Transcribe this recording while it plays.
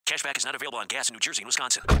Cashback is not available on gas in New Jersey and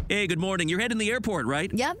Wisconsin. Hey, good morning. You're heading to the airport,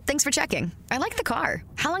 right? Yep, thanks for checking. I like the car.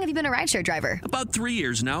 How long have you been a rideshare driver? About 3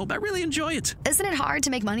 years now. I really enjoy it. Isn't it hard to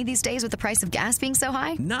make money these days with the price of gas being so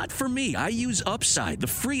high? Not for me. I use Upside, the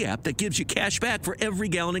free app that gives you cash back for every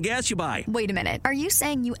gallon of gas you buy. Wait a minute. Are you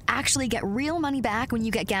saying you actually get real money back when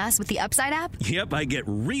you get gas with the Upside app? Yep, I get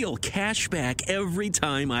real cash back every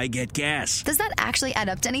time I get gas. Does that actually add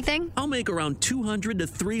up to anything? I'll make around $200 to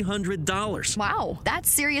 $300. Wow, that's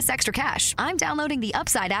serious extra cash. I'm downloading the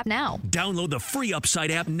Upside app now. Download the free Upside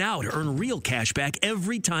app now to earn real cash back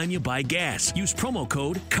every time you buy gas. Use promo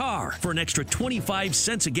code CAR for an extra 25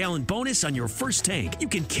 cents a gallon bonus on your first tank. You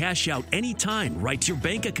can cash out anytime right to your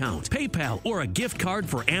bank account, PayPal, or a gift card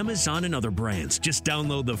for Amazon and other brands. Just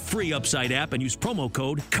download the free Upside app and use promo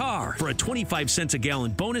code CAR for a 25 cents a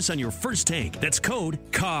gallon bonus on your first tank. That's code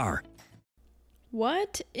CAR.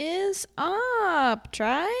 What is up,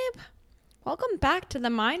 tribe? Welcome back to the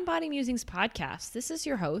Mind Body Musings podcast. This is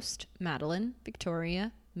your host, Madeline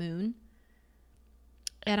Victoria Moon.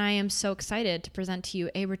 And I am so excited to present to you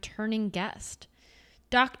a returning guest.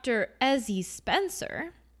 Dr. Ezzie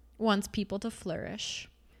Spencer wants people to flourish.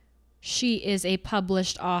 She is a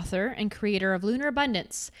published author and creator of Lunar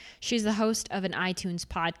Abundance. She's the host of an iTunes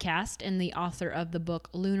podcast and the author of the book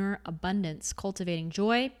Lunar Abundance, Cultivating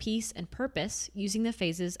Joy, Peace, and Purpose Using the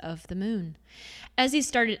Phases of the Moon. Ezzie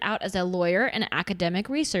started out as a lawyer and academic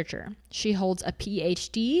researcher. She holds a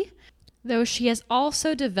PhD, though she has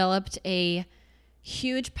also developed a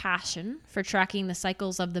huge passion for tracking the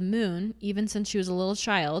cycles of the moon, even since she was a little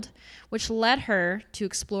child, which led her to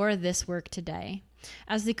explore this work today.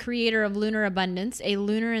 As the creator of Lunar Abundance, a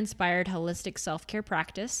lunar-inspired holistic self-care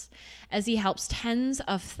practice, Ezzie helps tens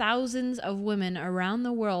of thousands of women around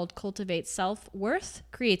the world cultivate self-worth,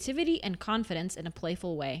 creativity, and confidence in a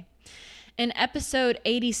playful way. In episode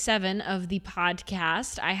 87 of the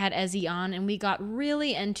podcast, I had Ezzie on and we got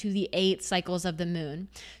really into the 8 cycles of the moon.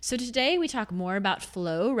 So today we talk more about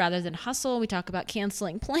flow rather than hustle. We talk about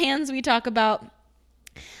canceling plans. We talk about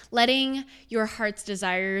letting your heart's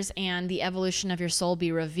desires and the evolution of your soul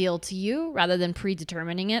be revealed to you rather than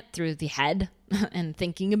predetermining it through the head and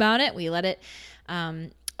thinking about it. We let it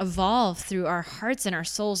evolve through our hearts and our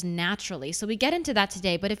souls naturally. So we get into that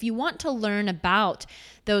today. But if you want to learn about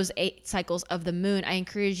those 8 cycles of the moon, I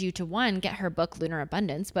encourage you to, one, get her book, Lunar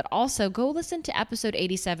Abundance, but also go listen to episode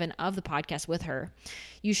 87 of the podcast with her.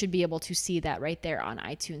 You should be able to see that right there on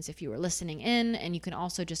iTunes if you were listening in. And you can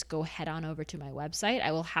also just go head on over to my website.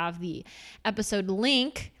 I will have the episode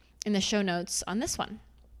link in the show notes on this one.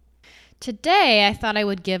 Today, I thought I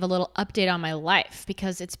would give a little update on my life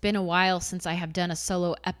because it's been a while since I have done a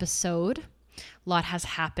solo episode. A lot has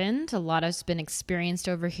happened. A lot has been experienced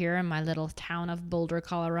over here in my little town of Boulder,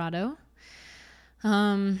 Colorado.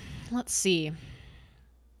 Let's see.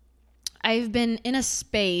 I've been in a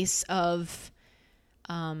space of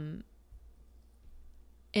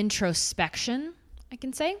introspection, I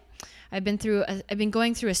can say. I've been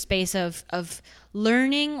going through a space of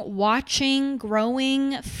learning, watching,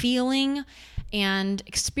 growing, feeling, and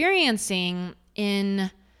experiencing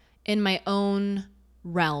in my own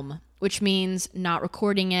realm, which means not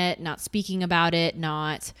recording it, not speaking about it,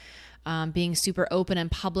 not being super open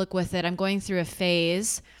and public with it. I'm going through a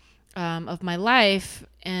phase of my life,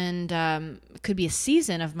 and it could be a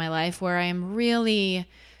season of my life where I am really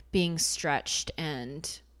being stretched,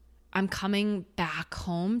 and I'm coming back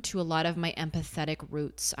home to a lot of my empathetic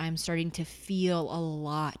roots. I'm starting to feel a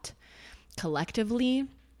lot collectively,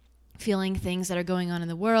 feeling things that are going on in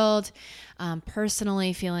the world,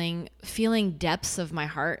 personally feeling depths of my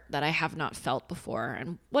heart that I have not felt before.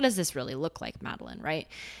 And what does this really look like, Madeline, right?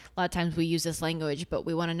 A lot of times we use this language, but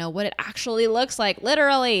we want to know what it actually looks like,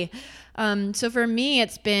 literally. So for me,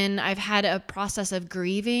 I've had a process of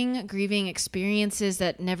grieving experiences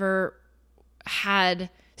that never had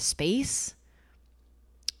space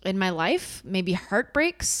in my life, maybe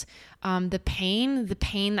heartbreaks, the pain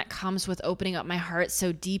that comes with opening up my heart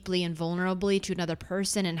so deeply and vulnerably to another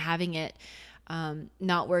person and having it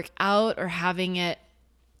not work out or having it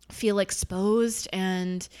feel exposed,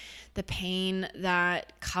 and the pain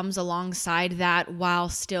that comes alongside that while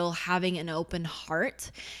still having an open heart.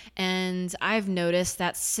 And I've noticed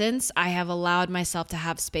that since I have allowed myself to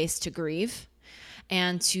have space to grieve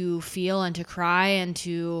and to feel and to cry and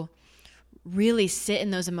to really sit in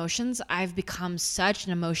those emotions, I've become such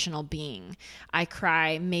an emotional being. I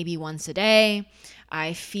cry maybe once a day.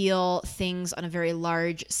 I feel things on a very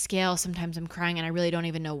large scale. Sometimes I'm crying and I really don't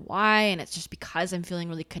even know why. And it's just because I'm feeling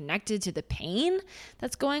really connected to the pain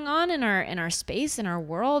that's going on in our space, in our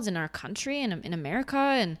world, in our country, and in America,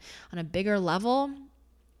 and on a bigger level.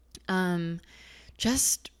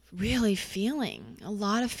 Just really feeling. A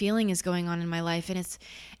lot of feeling is going on in my life, and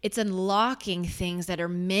it's unlocking things that are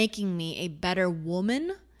making me a better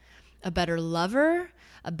woman, a better lover,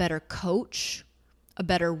 a better coach, a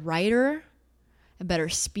better writer, a better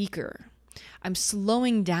speaker. I'm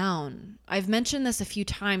slowing down. I've mentioned this a few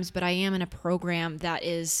times, but I am in a program that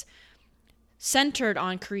is centered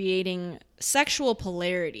on creating sexual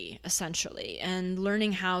polarity, essentially, and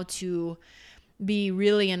learning how to be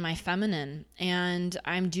really in my feminine. And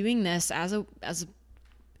I'm doing this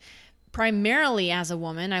primarily as a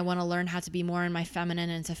woman. I want to learn how to be more in my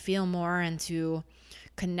feminine and to feel more and to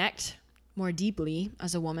connect more deeply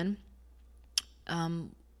as a woman.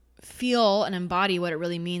 Feel and embody what it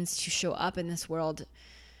really means to show up in this world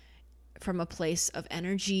from a place of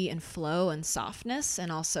energy and flow and softness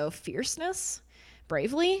and also fierceness,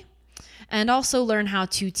 bravely, and also learn how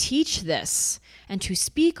to teach this and to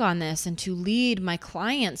speak on this and to lead my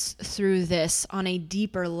clients through this on a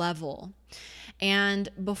deeper level. And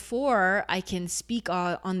before I can speak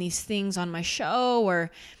on these things on my show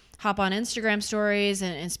or hop on Instagram stories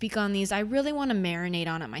and speak on these, I really want to marinate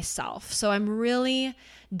on it myself. So I'm really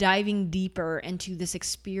diving deeper into this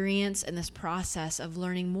experience and this process of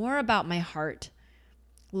learning more about my heart,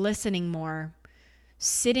 listening more,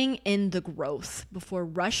 sitting in the growth before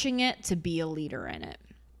rushing it to be a leader in it.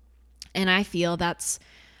 And I feel that's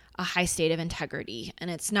a high state of integrity. And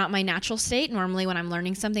it's not my natural state. Normally when I'm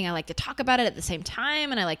learning something, I like to talk about it at the same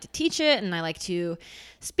time, and I like to teach it, and I like to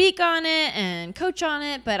speak on it and coach on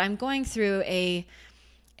it. But I'm going through I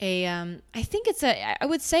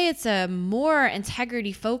would say it's a more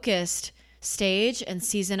integrity focused stage and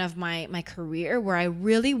season of my career where I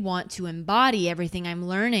really want to embody everything I'm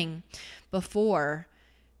learning before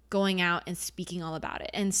going out and speaking all about it.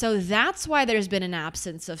 And so that's why there's been an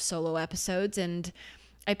absence of solo episodes, and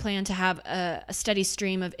I plan to have a steady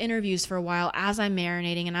stream of interviews for a while as I'm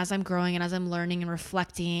marinating and as I'm growing and as I'm learning and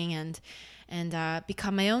reflecting and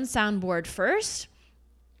become my own soundboard first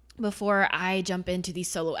before I jump into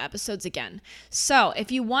these solo episodes again. So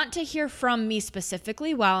if you want to hear from me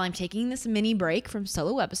specifically while I'm taking this mini break from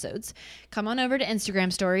solo episodes, come on over to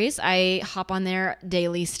Instagram stories. I hop on there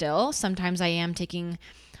daily still. Sometimes I'm taking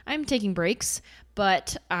breaks,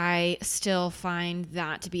 but I still find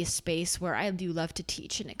that to be a space where I do love to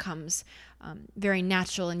teach, and it comes very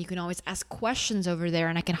natural, and you can always ask questions over there,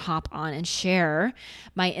 and I can hop on and share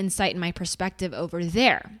my insight and my perspective over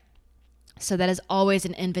there. So that is always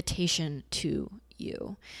an invitation to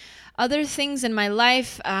you. Other things in my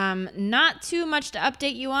life, not too much to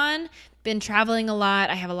update you on. Been traveling a lot.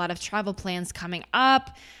 I have a lot of travel plans coming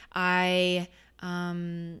up. I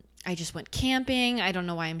just went camping. I don't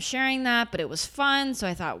know why I'm sharing that, but it was fun. So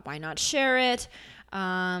I thought, why not share it?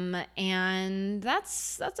 And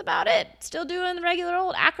that's about it. Still doing the regular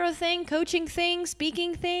old acro thing, coaching thing,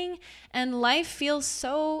 speaking thing. And life feels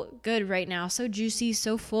so good right now. So juicy,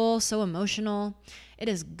 so full, so emotional. It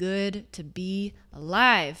is good to be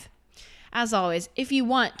alive. As always, if you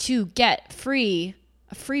want to get a free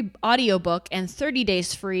audiobook and 30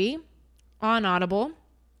 days free on Audible,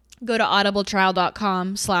 go to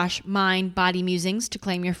audibletrial.com/mindbodymusings to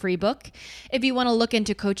claim your free book. If you want to look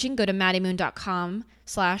into coaching, go to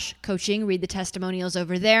maddiemoon.com/coaching. Read the testimonials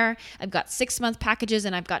over there. I've got 6-month packages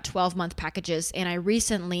and I've got 12-month packages. And I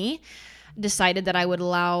recently decided that I would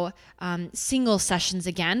allow single sessions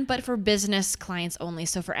again, but for business clients only.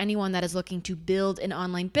 So for anyone that is looking to build an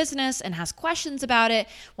online business and has questions about it,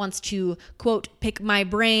 wants to, quote, pick my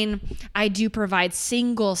brain, I do provide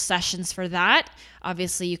single sessions for that.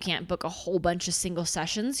 Obviously, you can't book a whole bunch of single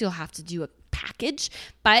sessions. You'll have to do a package.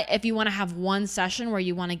 But if you want to have one session where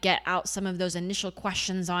you want to get out some of those initial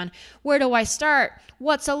questions on where do I start?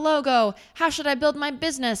 What's a logo? How should I build my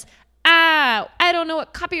business? I don't know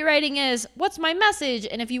what copywriting is. What's my message?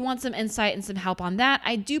 And if you want some insight and some help on that,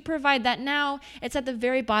 I do provide that now. It's at the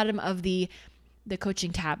very bottom of the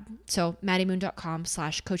coaching tab. So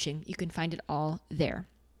maddiemoon.com/coaching. You can find it all there.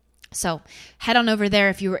 So head on over there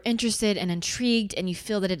if you are interested and intrigued and you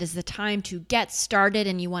feel that it is the time to get started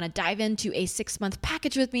and you want to dive into a 6-month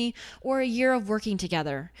package with me or a year of working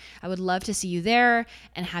together. I would love to see you there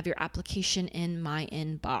and have your application in my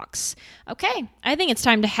inbox. Okay, I think it's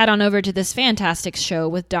time to head on over to this fantastic show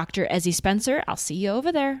with Dr. Ezzie Spencer. I'll see you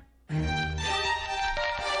over there.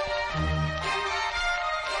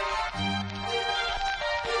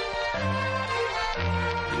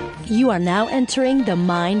 You are now entering the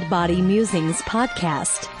Mind Body Musings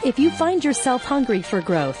podcast. If you find yourself hungry for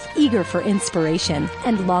growth, eager for inspiration,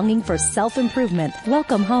 and longing for self-improvement,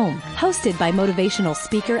 welcome home. Hosted by motivational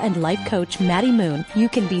speaker and life coach Maddie Moon, you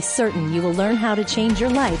can be certain you will learn how to change your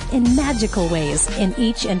life in magical ways in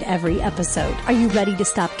each and every episode. Are you ready to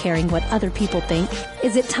stop caring what other people think?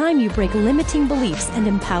 Is it time you break limiting beliefs and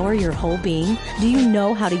empower your whole being? Do you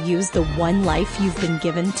know how to use the one life you've been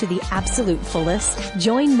given to the absolute fullest?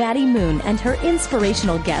 Join Maddie Moon and her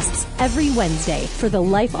inspirational guests every Wednesday for the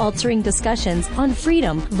life-altering discussions on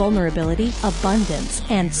freedom, vulnerability, abundance,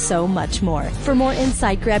 and so much more. For more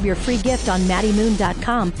insight, grab your free gift on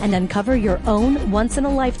MaddieMoon.com and uncover your own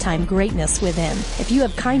once-in-a-lifetime greatness within. If you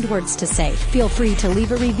have kind words to say, feel free to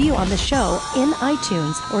leave a review on the show in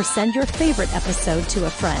iTunes or send your favorite episode to a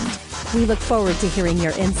friend. We look forward to hearing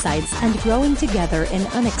your insights and growing together in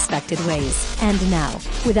unexpected ways. And now,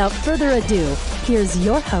 without further ado, here's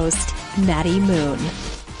your host, Maddie Moon.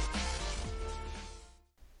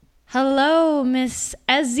 Hello, Miss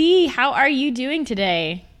Ezzy. How are you doing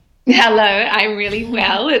today? Hello, I'm really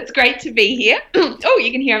well. It's great to be here. Oh, you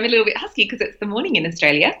can hear I'm a little bit husky because it's the morning in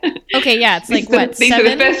Australia. Okay, yeah, it's like what, these 7?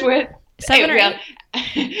 These are the first words. 7 or 8?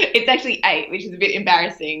 It's actually 8, which is a bit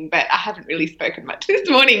embarrassing, but I haven't really spoken much this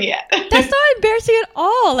morning yet. That's not embarrassing at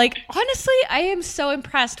all. Like, honestly, I am so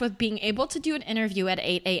impressed with being able to do an interview at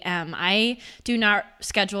 8 a.m. I do not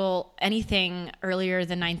schedule anything earlier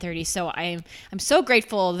than 9:30, so I'm so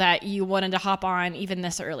grateful that you wanted to hop on even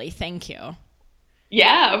this early. Thank you.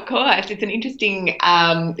 Yeah, of course. It's an interesting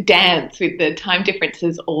dance with the time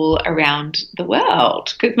differences all around the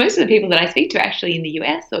world, because most of the people that I speak to are actually in the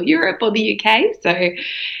US or Europe or the UK. So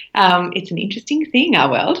it's an interesting thing, our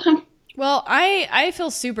world. Well, I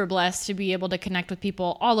feel super blessed to be able to connect with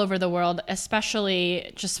people all over the world,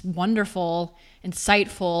 especially just wonderful,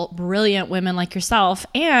 insightful, brilliant women like yourself.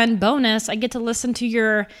 And bonus, I get to listen to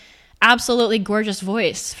your absolutely gorgeous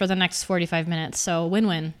voice for the next 45 minutes. So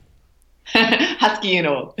win-win. Husky and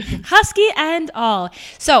all. Husky and all.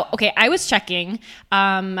 So, okay, I was checking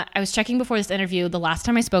before this interview the last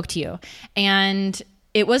time I spoke to you, and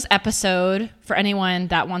it was episode, for anyone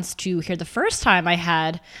that wants to hear the first time I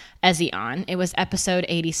had Ezzy on, it was episode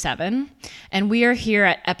 87, and we are here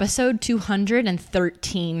at episode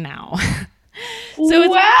 213 now. So it's been a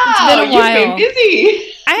while. You've been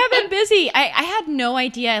busy. I have been busy. I had no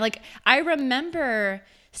idea. Like, I remember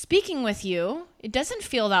speaking with you, it doesn't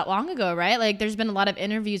feel that long ago, right? Like, there's been a lot of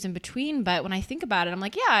interviews in between, but when I think about it, I'm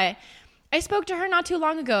like, yeah, I spoke to her not too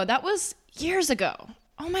long ago. That was years ago.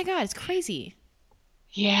 Oh my God, it's crazy.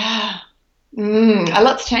 Yeah. A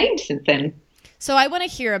lot's changed since then. So I want to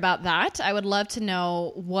hear about that. I would love to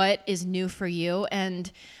know what is new for you,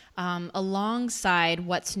 and alongside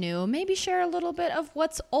what's new, maybe share a little bit of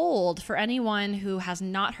what's old for anyone who has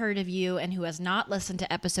not heard of you and who has not listened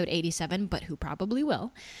to episode 87, but who probably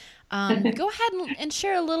will. Go ahead and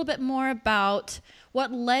share a little bit more about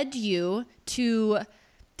what led you to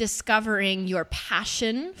discovering your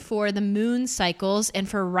passion for the moon cycles and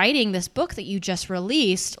for writing this book that you just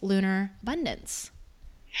released, Lunar Abundance.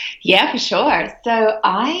 Yeah, for sure. So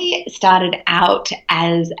I started out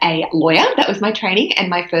as a lawyer. That was my training, and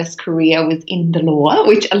my first career was in the law,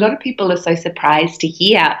 which a lot of people are so surprised to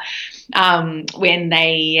hear when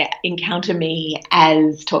they encounter me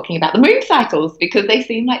as talking about the moon cycles, because they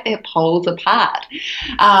seem like they're poles apart.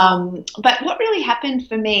 But what really happened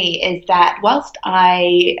for me is that whilst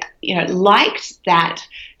I, liked that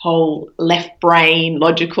whole left brain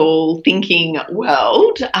logical thinking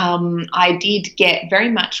world, I did get very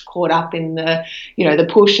much caught up in the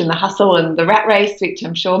push and the hustle and the rat race, which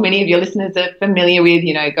I'm sure many of your listeners are familiar with,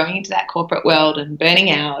 going into that corporate world and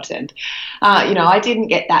burning out. And I didn't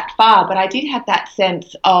get that far, but I did have that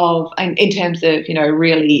sense of, in terms of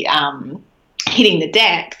really hitting the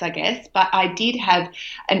decks, I guess, but I did have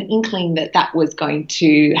an inkling that was going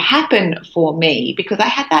to happen for me, because I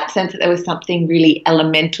had that sense that there was something really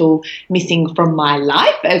elemental missing from my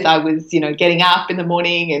life as I was, getting up in the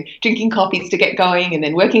morning and drinking coffees to get going, and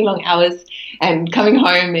then working long hours and coming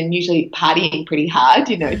home and usually partying pretty hard,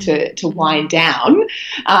 to wind down,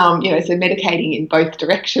 so medicating in both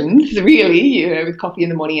directions, really, with coffee in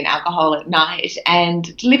the morning and alcohol at night,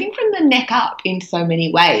 and living from the neck up in so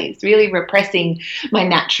many ways, really repressing my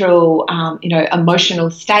natural,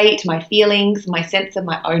 emotional state, my feelings, my sense of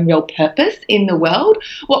my own real purpose in the world.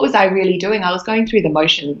 What was I really doing? I was going through the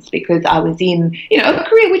motions because I was in, a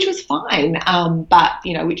career which was fine, but,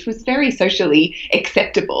 which was very socially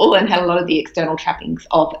acceptable and had a lot of the external trappings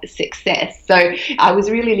of success. So I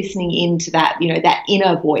was really listening into that, that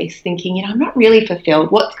inner voice, thinking, I'm not really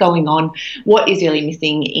fulfilled. What's going on? What is really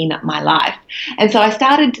missing in my life? And so I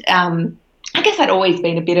started I guess I'd always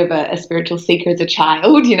been a bit of a spiritual seeker as a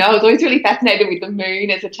child. You know, I was always really fascinated with the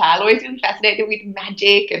moon as a child, always really fascinated with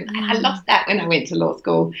magic. And I lost that when I went to law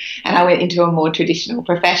school and I went into a more traditional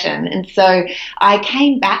profession. And so I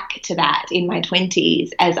came back to that in my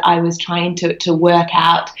 20s as I was trying to work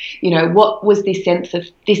out, you know, what was this sense of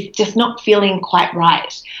this just not feeling quite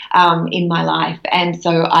right in my life. And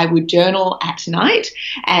so I would journal at night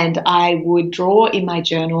and I would draw in my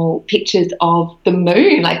journal pictures of the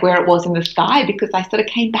moon, like where it was in the sky, because I sort of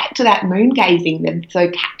came back to that moon gazing that so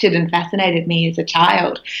captured and fascinated me as a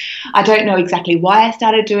child. I don't know exactly why I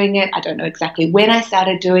started doing it. I don't know exactly when I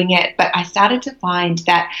started doing it, but I started to find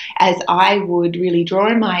that as I would really draw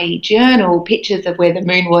in my journal pictures of where the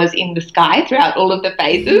moon was in the sky throughout all of the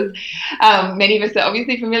phases. Many of us are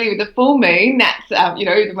obviously familiar with the full moon. That's, you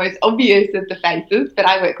know, the most obvious of the phases, but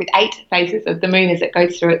I work with 8 phases of the moon as it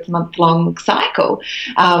goes through its month-long cycle,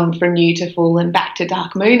 from new to full and back to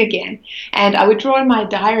dark moon again. And I would draw in my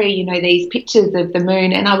diary, you know, these pictures of the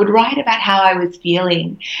moon, and I would write about how I was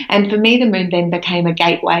feeling. And for me, the moon then became a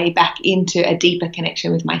gateway back into a deeper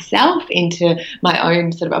connection with myself, into my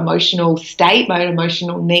own sort of emotional state, my own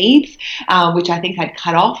emotional needs, which I think I'd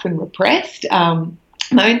cut off and repressed.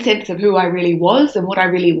 My own sense of who I really was and what I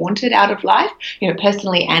really wanted out of life, you know,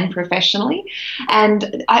 personally and professionally.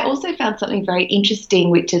 And I also found something very interesting,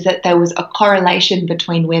 which is that there was a correlation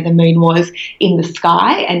between where the moon was in the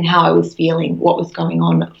sky and how I was feeling, what was going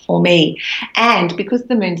on for me. And because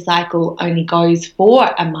the moon cycle only goes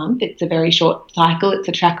for a month, it's a very short cycle, it's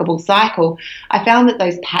a trackable cycle, I found that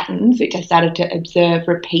those patterns, which I started to observe,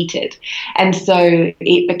 repeated. And so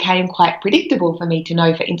it became quite predictable for me to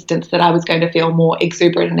know, for instance, that I was going to feel more exuberant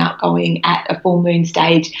and outgoing at a full moon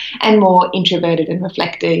stage and more introverted and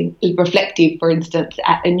reflective, for instance,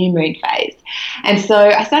 at a new moon phase. And so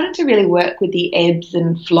I started to really work with the ebbs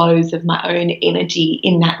and flows of my own energy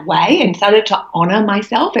in that way and started to honour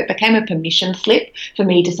myself. It became a permission slip for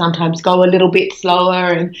me to sometimes go a little bit slower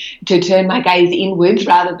and to turn my gaze inwards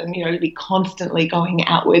rather than, you know, to be constantly going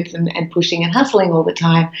outwards and pushing and hustling all the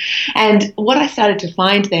time. And what I started to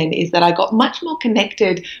find then is that I got much more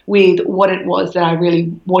connected with what it was that I really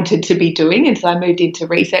wanted to be doing. And so I moved into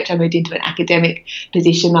research. I moved into an academic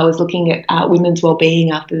position. I was looking at women's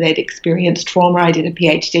well-being after they'd experienced trauma. I did a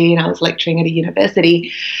PhD and I was lecturing at a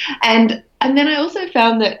university. And then I also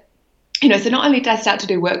found that, you know, so not only did I start to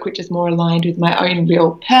do work which is more aligned with my own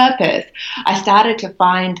real purpose, I started to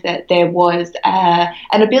find that there was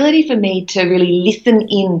an ability for me to really listen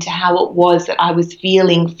in to how it was that I was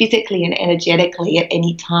feeling physically and energetically at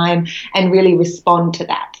any time and really respond to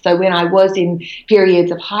that. So when I was in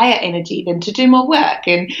periods of higher energy, then to do more work.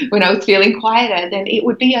 And when I was feeling quieter, then it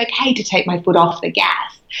would be okay to take my foot off the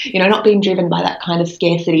gas, you know, not being driven by that kind of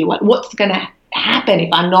scarcity. What's going to happen if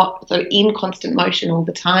I'm not sort of in constant motion all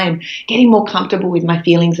the time, getting more comfortable with my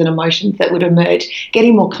feelings and emotions that would emerge,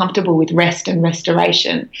 getting more comfortable with rest and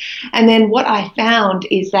restoration. And then what I found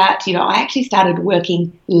is that, you know, I actually started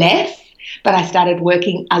working less, but I started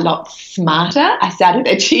working a lot smarter. I started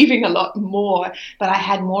achieving a lot more, but I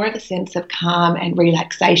had more of a sense of calm and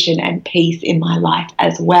relaxation and peace in my life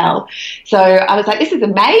as well. So I was like, this is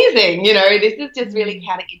amazing. You know, this is just really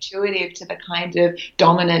counterintuitive to the kind of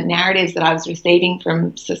dominant narratives that I was receiving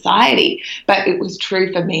from society. But it was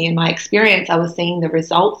true for me in my experience. I was seeing the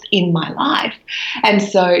results in my life. And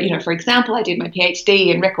so, you know, for example, I did my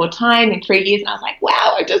PhD in record time in 3 years, and I was like,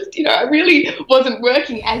 wow, I just, you know, I really wasn't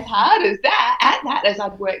working as hard as that as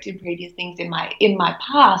I'd worked in previous things in my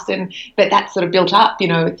past, but that sort of built up, you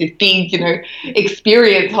know, this big, you know,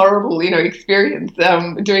 horrible, you know, experience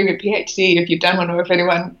doing a PhD, if you've done one or if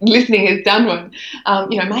anyone listening has done one.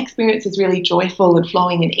 You know, my experience was really joyful and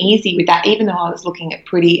flowing and easy with that, even though I was looking at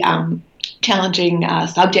pretty challenging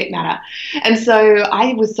subject matter. And so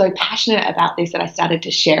I was so passionate about this that I started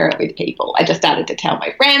to share it with people. I just started to tell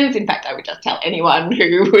my friends. In fact, I would just tell anyone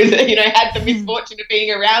who was, you know, had the misfortune of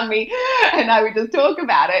being around me, and I would just talk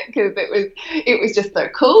about it because it was just so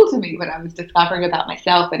cool to me when I was discovering about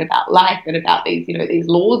myself and about life and about these, you know, these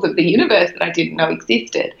laws of the universe that I didn't know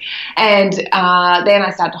existed. And then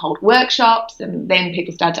I started to hold workshops, and then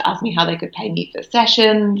people started to ask me how they could pay me for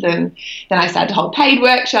sessions, and then I started to hold paid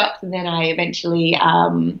workshops, and then I eventually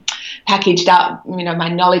packaged up, you know, my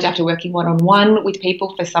knowledge after working one-on-one with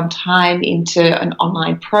people for some time into an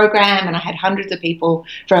online program, and I had hundreds of people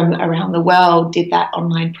from around the world did that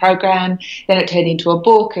online program. Then it turned into a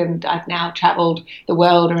book, and I've now travelled the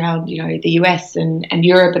world around, you know, the US and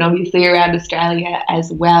Europe, and obviously around Australia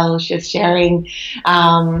as well, just sharing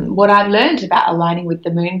what I've learned about aligning with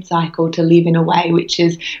the moon cycle to live in a way which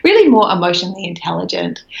is really more emotionally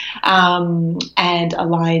intelligent and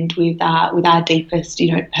aligned with our deepest,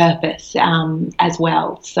 purpose as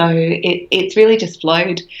well. So it's really just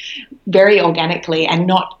flowed very organically and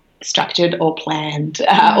not structured or planned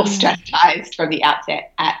or strategized from the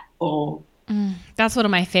outset at all. That's one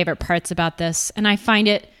of my favorite parts about this. And I find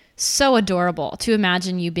it so adorable to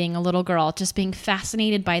imagine you being a little girl just being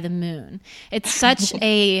fascinated by the moon. It's such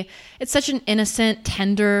an innocent,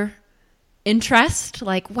 tender interest,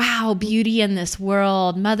 like, wow, beauty in this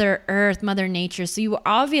world, Mother Earth, Mother Nature. So you were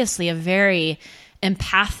obviously a very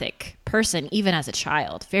empathic person, even as a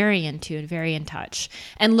child, very in tune, very in touch.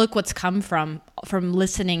 And look what's come from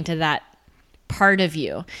listening to that part of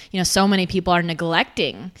you. So many people are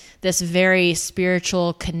neglecting this very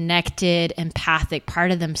spiritual, connected, empathic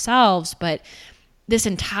part of themselves, but this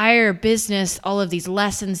entire business, all of these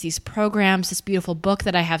lessons, these programs, this beautiful book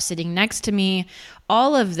that I have sitting next to me,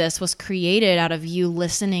 all of this was created out of you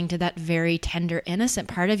listening to that very tender, innocent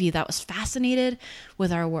part of you that was fascinated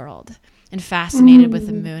with our world and fascinated with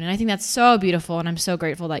the moon. And I think that's so beautiful. And I'm so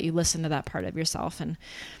grateful that you listened to that part of yourself and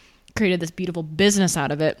created this beautiful business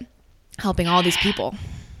out of it, helping all these people.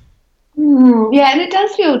 Yeah, and it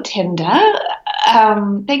does feel tender.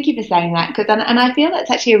 Thank you for saying that, and I feel that's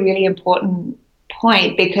actually a really important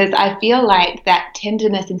point, because I feel like that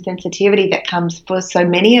tenderness and sensitivity that comes for so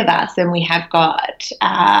many of us, and we have got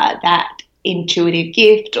that intuitive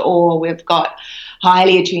gift, or we've got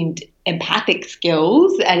highly attuned empathic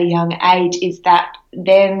skills at a young age, is that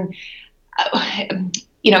then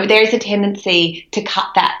there is a tendency to cut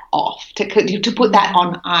that off, to put that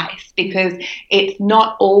on ice, because it's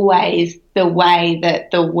not always the way that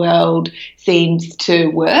the world seems to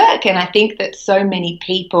work. And I think that so many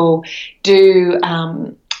people do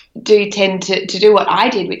tend to do what I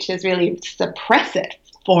did, which is really suppress it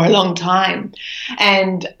for a long time.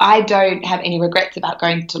 And I don't have any regrets about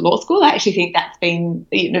going to law school. I actually think that's been,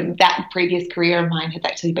 that previous career of mine has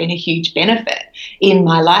actually been a huge benefit in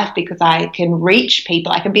my life, because I can reach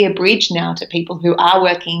people. I can be a bridge now to people who are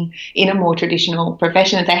working in a more traditional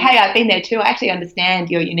profession and say, hey, I've been there too. I actually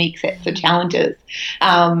understand your unique sets of challenges.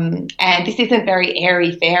 And this isn't very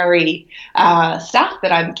airy-fairy stuff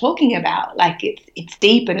that I'm talking about. Like, it's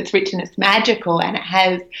deep and it's rich and it's magical, and it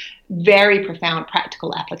has very profound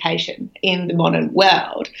practical application in the modern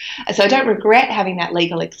world. So I don't regret having that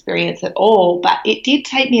legal experience at all, but it did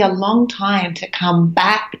take me a long time to come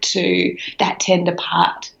back to that tender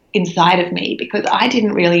part inside of me, because I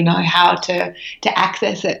didn't really know how to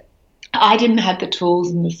access it. I didn't have the tools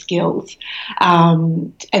and the skills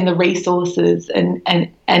and the resources and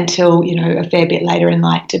until, a fair bit later in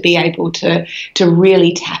life, to be able to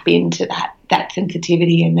really tap into that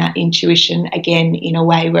sensitivity and that intuition again in a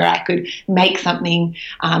way where I could make something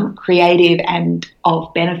creative and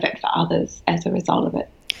of benefit for others as a result of it.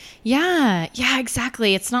 Yeah,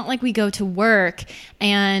 exactly. It's not like we go to work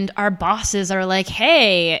and our bosses are like,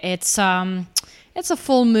 hey, it's a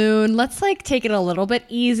full moon. Let's take it a little bit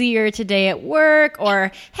easier today at work.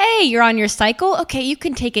 Or, hey, you're on your cycle. Okay, you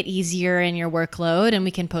can take it easier in your workload and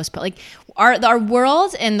we can postpone. Our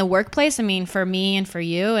world in the workplace, I mean, for me and for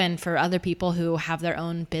you and for other people who have their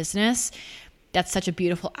own business, that's such a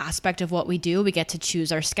beautiful aspect of what we do. We get to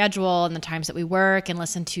choose our schedule and the times that we work and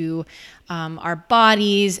listen to our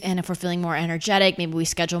bodies. And if we're feeling more energetic, maybe we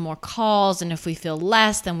schedule more calls. And if we feel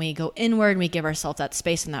less, then we go inward and we give ourselves that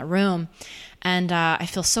space in that room. And I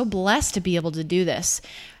feel so blessed to be able to do this.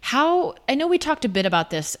 I know we talked a bit about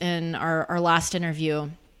this in our last interview.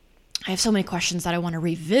 I have so many questions that I want to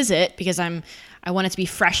revisit because I want it to be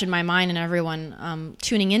fresh in my mind and everyone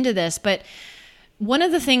tuning into this. But one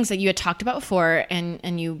of the things that you had talked about before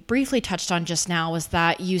and you briefly touched on just now was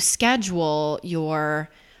that you schedule your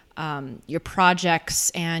projects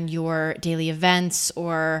and your daily events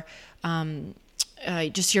or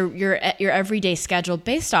just your everyday schedule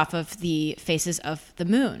based off of the phases of the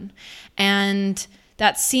moon. And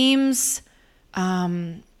that seems,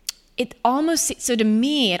 to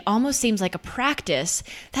me, it almost seems like a practice.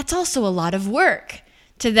 That's also a lot of work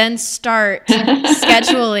to then start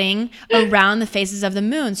scheduling around the phases of the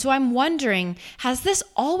moon. So I'm wondering, has this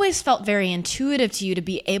always felt very intuitive to you to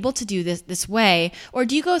be able to do this way? Or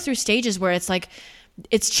do you go through stages where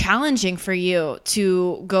it's challenging for you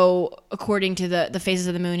to go according to the phases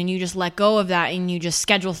of the moon and you just let go of that and you just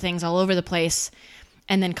schedule things all over the place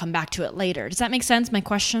and then come back to it later? Does that make sense, my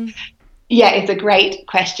question? Yeah, it's a great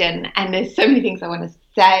question. And there's so many things I want to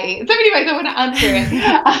say, so many ways I want to answer it.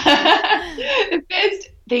 The first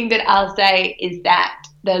thing that I'll say is that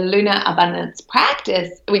the lunar abundance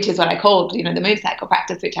practice, which is what I called, the moon cycle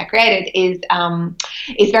practice, which I created,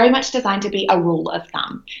 is very much designed to be a rule of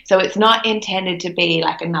thumb. So it's not intended to be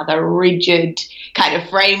like another rigid kind of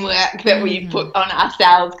framework that we put on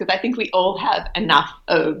ourselves, because I think we all have enough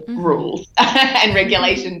of rules and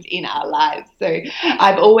regulations in our lives. So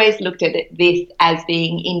I've always looked at this as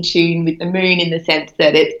being in tune with the moon, in the sense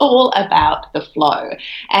that it's all about the flow.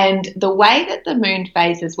 And the way that the moon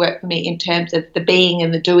phases work for me in terms of the being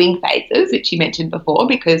and the doing phases, which you mentioned before,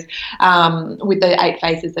 because with the 8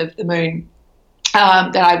 phases of the moon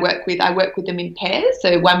that I work with them in pairs.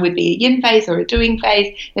 So one would be a yin phase or a doing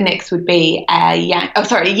phase. The next would be a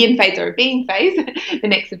yin phase or a being phase. The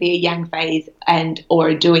next would be a yang phase or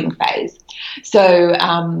a doing phase. So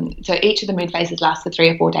each of the moon phases lasts for 3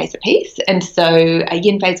 or 4 days apiece. And so a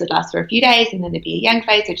yin phase would last for a few days, and then there'd be a yang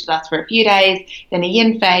phase, which lasts for a few days, then a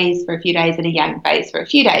yin phase for a few days, and a yang phase for a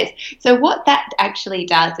few days. So what that actually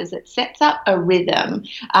does is it sets up a rhythm,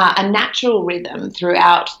 a natural rhythm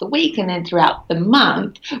throughout the week and then throughout the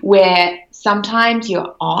month, where sometimes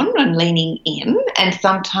you're on and leaning in, and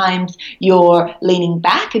sometimes you're leaning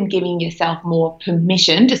back and giving yourself more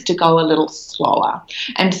permission just to go a little slower.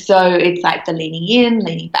 And so it's like the leaning in,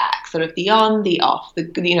 leaning back, sort of the on, the off,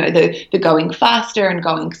 the going faster and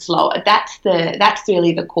going slower. That's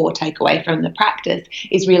really the core takeaway from the practice,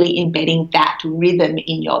 is really embedding that rhythm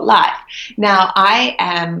in your life. Now, I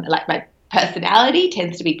am, like, my personality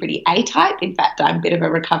tends to be pretty A-type. In fact, I'm a bit of a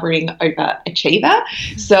recovering overachiever.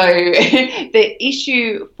 So the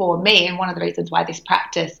issue for me, and one of the reasons why this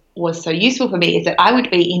practice was so useful for me, is that I would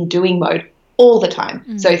be in doing mode all the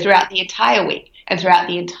time. So throughout the entire week and throughout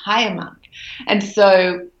the entire month. And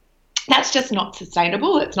so that's just not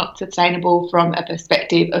sustainable. It's not sustainable from a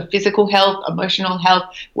perspective of physical health, emotional health,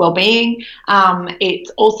 well-being. It's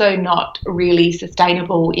also not really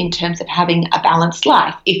sustainable in terms of having a balanced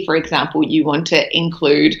life. If, for example, you want to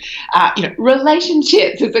include,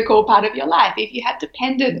 relationships as a core part of your life, if you have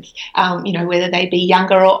dependents, whether they be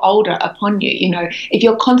younger or older upon you, if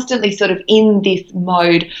you're constantly sort of in this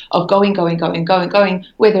mode of going,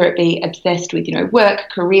 whether it be obsessed with, work,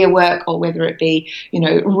 career work, or whether it be,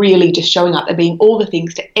 really just showing up and being all the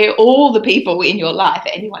things to all the people in your life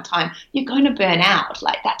at any one time, you're going to burn out.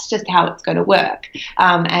 Like, that's just how it's going to work.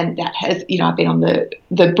 And that has, I've been on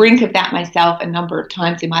the brink of that myself a number of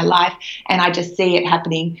times in my life, and I just see it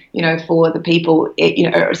happening, for the people,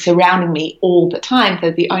 surrounding me all the time.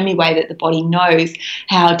 So the only way that the body knows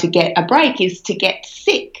how to get a break is to get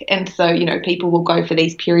sick. And so, people will go for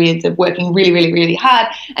these periods of working really, really, really hard,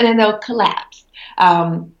 and then they'll collapse.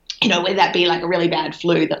 Whether that be like a really bad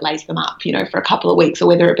flu that lays them up, for a couple of weeks, or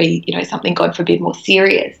whether it be, something, God forbid, more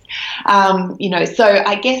serious. So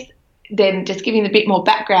I guess then just giving a bit more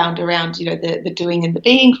background around, the doing and the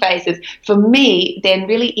being phases, for me, then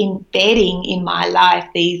really embedding in my life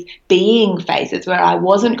these being phases where I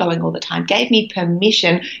wasn't going all the time gave me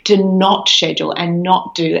permission to not schedule and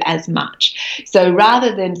not do as much. So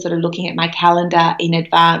rather than sort of looking at my calendar in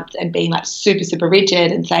advance and being like super, super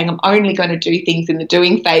rigid and saying I'm only going to do things in the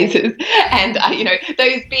doing phases, and,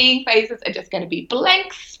 those being phases are just going to be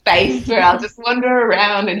blank space where I'll just wander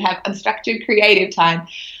around and have unstructured creative time.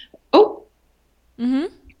 Oh. Mm-hmm.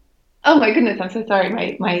 Oh my goodness! I'm so sorry.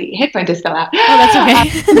 My headphone just fell out. Oh, that's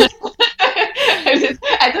okay.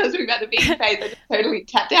 As I was talking about the being phase, I just totally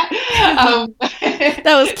tapped out.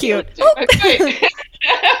 That was cute.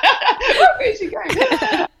 Where'd she go?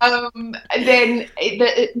 Then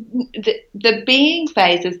the being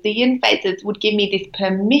phases, the yin phases, would give me this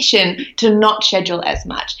permission to not schedule as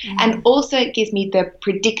much. And also it gives me the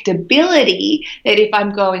predictability that if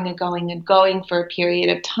I'm going for a period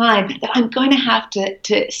of time, that I'm going to have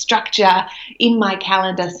to structure in my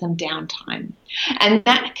calendar some downtime. And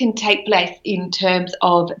that can take place in terms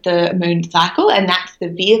of the moon cycle, and that's the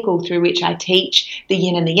vehicle through which I teach the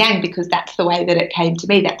yin and the yang, because that's the way that it came to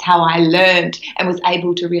me. That's how I learned and was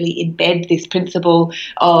able to really embed this principle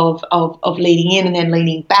of leaning in and then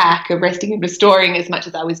leaning back, of resting and restoring as much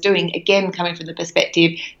as I was doing, again, coming from the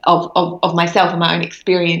perspective of myself and my own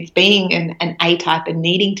experience being an A-type and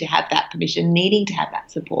needing to have that permission, needing to have that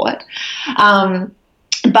support.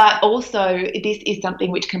 But also this is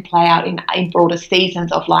something which can play out in broader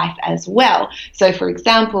seasons of life as well. So, for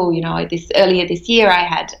example, earlier this year I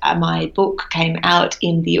had my book came out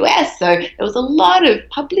in the US, so there was a lot of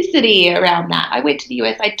publicity around that. I went to the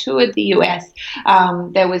US, I toured the US.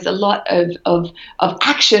 There was a lot of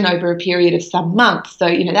action over a period of some months. So,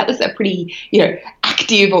 that was a pretty,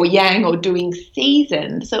 active or yang or doing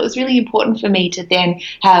season. So it was really important for me to then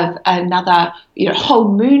have another, whole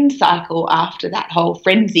moon cycle after that whole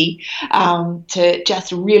frenzy, to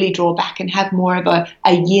just really draw back and have more of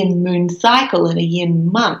a yin moon cycle and a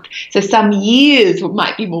yin month. So some years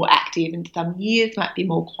might be more active and some years might be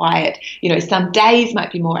more quiet. Some days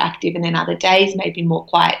might be more active and then other days may be more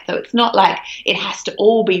quiet. So it's not like it has to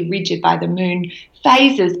all be rigid by the moon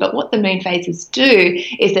phases, but what the moon phases do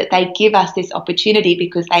is that they give us this opportunity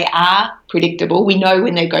because they are predictable. We know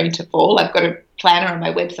when they're going to fall. I've got a planner on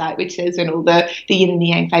my website which says when all the yin and the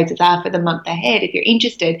yang phases are for the month ahead. If you're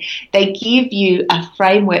interested, they give you a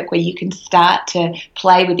framework where you can start to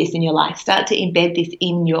play with this in your life, start to embed this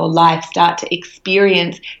in your life, start to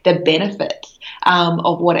experience the benefits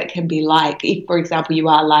of what it can be like. If, for example, you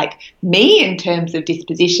are like me in terms of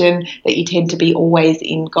disposition, that you tend to be always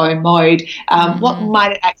in go mode, what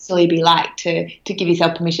might it actually be like to give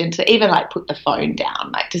yourself permission to even like put the phone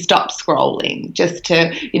down, like to stop scrolling, just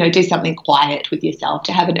to, do something quiet with yourself,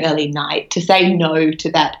 to have an early night, to say no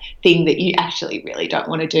to that thing that you actually really don't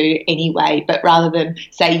want to do anyway, but rather than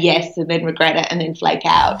say yes and then regret it and then flake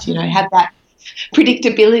out, have that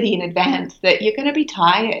predictability in advance that you're going to be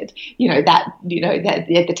tired, that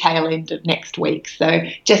at the tail end of next week. So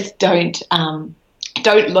just don't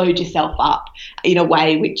load yourself up in a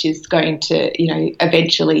way which is going to,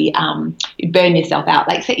 eventually burn yourself out.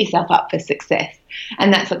 Like, set yourself up for success.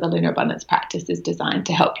 And that's what the Lunar Abundance practice is designed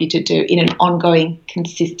to help you to do in an ongoing,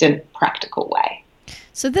 consistent, practical way.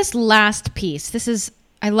 So this last piece,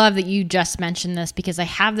 I love that you just mentioned this because I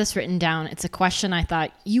have this written down. It's a question I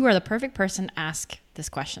thought you are the perfect person to ask this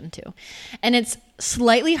question to. And it's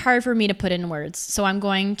slightly hard for me to put in words. So I'm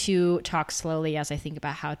going to talk slowly as I think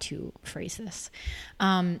about how to phrase this.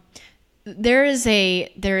 There is a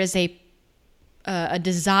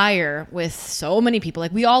desire with so many people.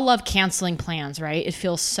 Like, we all love canceling plans, right? It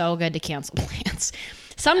feels so good to cancel plans.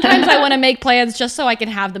 Sometimes I want to make plans just so I can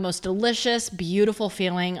have the most delicious, beautiful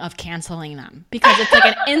feeling of canceling them because it's like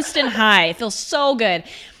an instant high. It feels so good.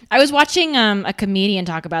 I was watching a comedian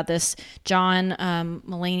talk about this, John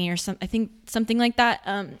Mulaney or I think something like that,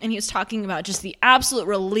 and he was talking about just the absolute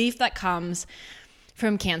relief that comes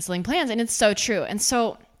from canceling plans, and it's so true. And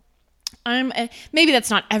so maybe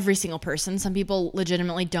that's not every single person. Some people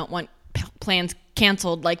legitimately don't want plans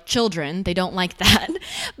canceled like children. They don't like that.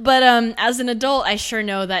 But as an adult, I sure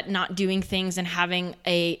know that not doing things and having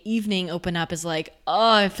a evening open up is like,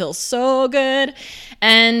 oh, I feel so good.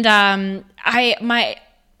 And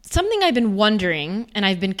something I've been wondering and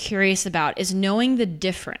I've been curious about is knowing the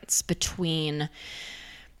difference between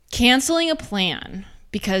canceling a plan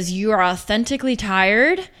because you are authentically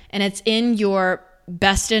tired and it's in your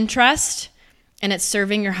best interest and it's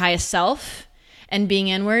serving your highest self, and being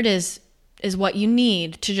inward is what you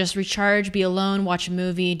need to just recharge, be alone, watch a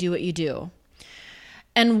movie, do what you do.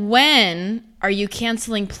 And when are you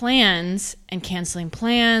canceling plans and canceling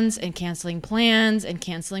plans and canceling plans and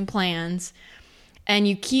canceling plans, and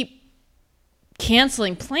you keep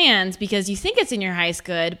canceling plans because you think it's in your highest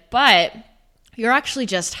good, but you're actually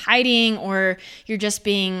just hiding, or you're just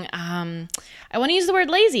being, I want to use the word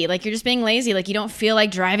lazy. Like, you're just being lazy. Like, you don't feel like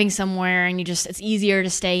driving somewhere and it's easier to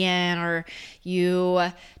stay in, or you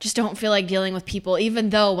just don't feel like dealing with people,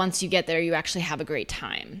 even though once you get there, you actually have a great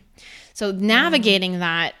time. So navigating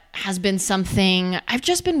that has been something I've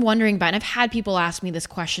just been wondering about. And I've had people ask me this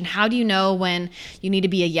question: how do you know when you need to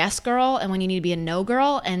be a yes girl and when you need to be a no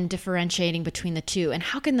girl, and differentiating between the two? And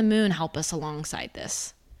how can the moon help us alongside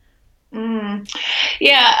this?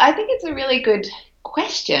 Yeah, I think it's a really good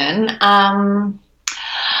question. I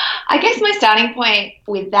guess my starting point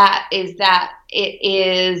with that is that it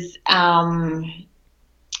is, I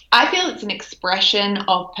feel it's an expression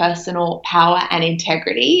of personal power and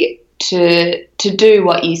integrity to do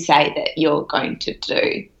what you say that you're going to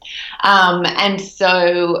do. And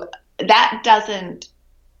so that doesn't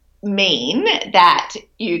mean that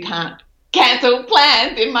you can't cancel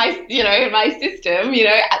plans in my system.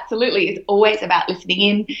 Absolutely. It's always about listening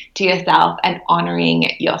in to yourself and honoring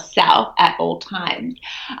yourself at all times.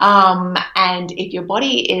 And if your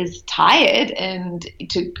body is tired and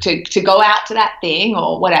to go out to that thing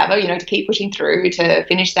or whatever, to keep pushing through to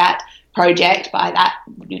finish that project by that,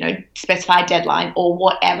 specified deadline or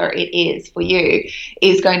whatever it is for you,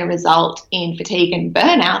 is going to result in fatigue and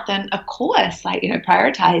burnout, then of course,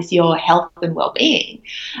 prioritize your health and well-being.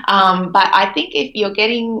 But I think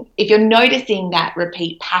if you're noticing that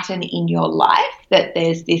repeat pattern in your life, that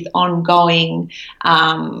there's this ongoing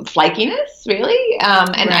flakiness, really, and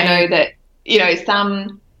right. I know that,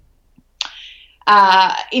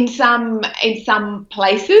 in some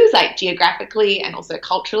places, like geographically and also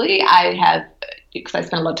culturally, I have because I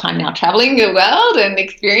spend a lot of time now traveling the world and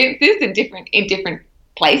experience this in different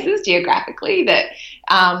places geographically, that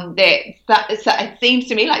so it seems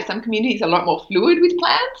to me like some communities are a lot more fluid with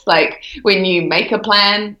plans. Like when you make a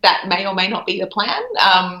plan, that may or may not be the plan.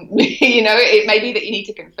 It may be that you need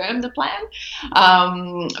to confirm the plan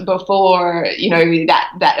before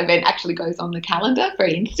that event actually goes on the calendar, for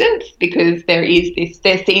instance, because there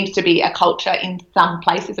seems to be a culture in some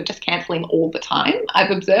places of just cancelling all the time,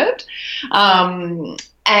 I've observed.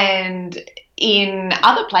 And in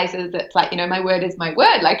other places, it's like, my word is my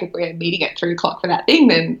word. Like if we're meeting at 3:00 for that thing,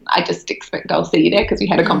 then I just expect I'll see you there because we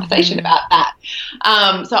had a conversation about that.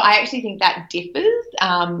 So I actually think that differs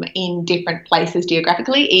in different places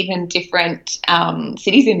geographically, even different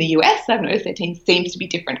cities in the US. I've noticed there seems to be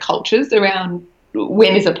different cultures around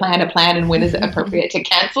when is a plan and when is it appropriate to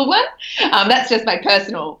cancel one. That's just my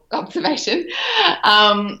personal observation.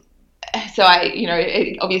 So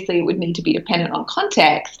obviously it would need to be dependent on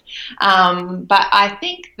context. But I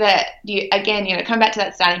think that come back to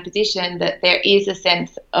that starting position, that there is a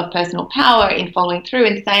sense of personal power in following through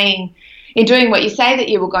and in doing what you say that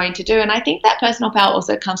you were going to do. And I think that personal power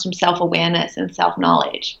also comes from self-awareness and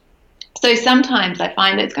self-knowledge. So sometimes I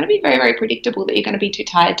find that it's going to be very, very predictable that you're going to be too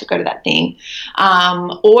tired to go to that thing.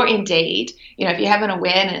 Or indeed, if you have an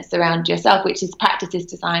awareness around yourself, which is practice is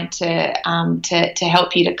designed to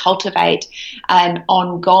help you to cultivate an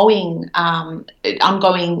ongoing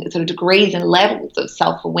sort of degrees and levels of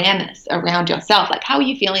self-awareness around yourself. Like, how are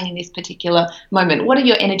you feeling in this particular moment? What are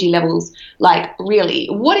your energy levels like, really?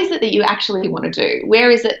 What is it that you actually want to do?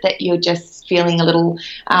 Where is it that you're just feeling a little,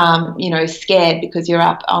 scared because you're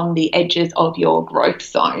up on the edges of your growth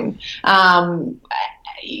zone?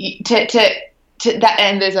 To that,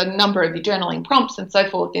 and there's a number of journaling prompts and so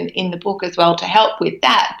forth in the book as well to help with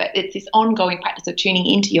that. But it's this ongoing practice of tuning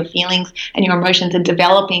into your feelings and your emotions and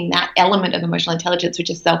developing that element of emotional intelligence, which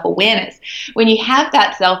is self-awareness. When you have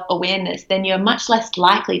that self-awareness, then you're much less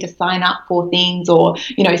likely to sign up for things or,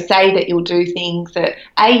 say that you'll do things that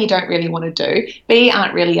A, you don't really want to do, B,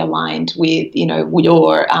 aren't really aligned with,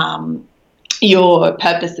 your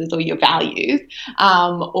purposes or your values,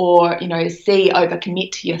 or C,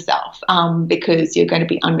 overcommit to yourself because you're going to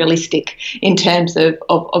be unrealistic in terms of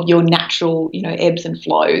your natural ebbs and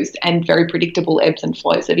flows, and very predictable ebbs and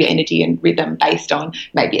flows of your energy and rhythm based on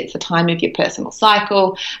maybe it's the time of your personal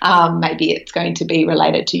cycle, maybe it's going to be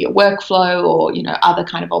related to your workflow or other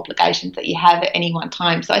kind of obligations that you have at any one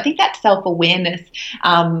time. So I think that self-awareness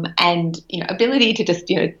and ability to just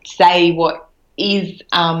say what is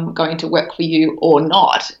going to work for you or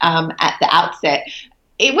not at the outset,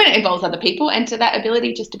 when it involves other people, and to that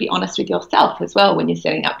ability just to be honest with yourself as well when you're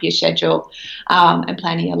setting up your schedule and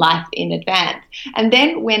planning your life in advance. And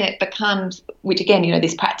then when it becomes, which again,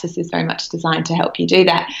 this practice is very much designed to help you do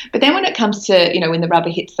that, but then when it comes to, when the rubber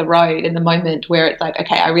hits the road and the moment where it's like,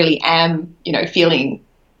 okay, I really am, feeling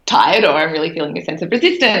tired, or I'm really feeling a sense of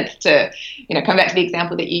resistance to, come back to the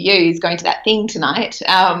example that you use, going to that thing tonight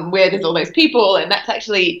where there's all those people, and that's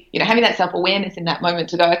actually, having that self-awareness in that moment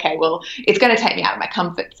to go, okay, well, it's going to take me out of my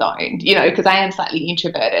comfort zone, because I am slightly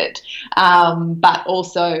introverted, but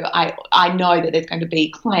also I know that there's going to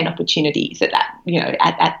be client opportunities at that,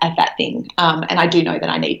 at that thing, and I do know that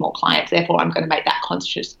I need more clients, therefore I'm going to make that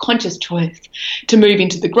conscious choice to move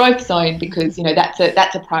into the growth zone, because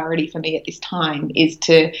that's a priority for me at this time, is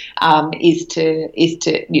to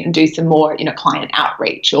do some more client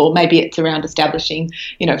outreach, or maybe it's around establishing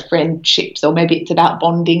friendships, or maybe it's about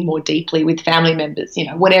bonding more deeply with family members,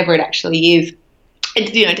 whatever it actually is.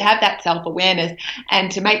 It's, to have that self-awareness and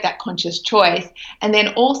to make that conscious choice. And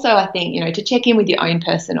then also, I think, to check in with your own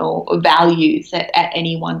personal values at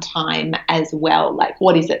any one time as well. Like,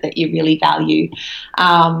 what is it that you really value?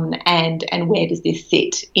 And where does this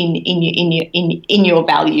sit in your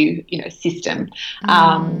value, system?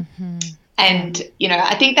 And,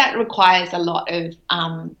 I think that requires a lot of,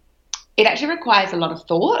 it actually requires a lot of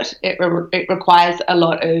thought. It requires a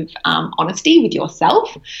lot of honesty with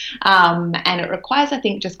yourself, and it requires, I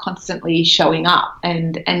think, just constantly showing up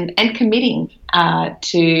and committing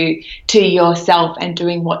to yourself and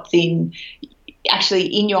doing what's actually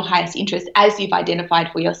in your highest interest as you've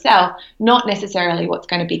identified for yourself, not necessarily what's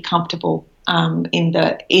going to be comfortable in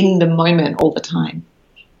the moment all the time.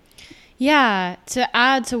 Yeah, to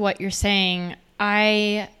add to what you're saying,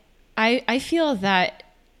 I feel that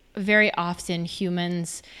very often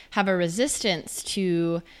humans have a resistance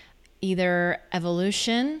to either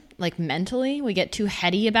evolution, like mentally, we get too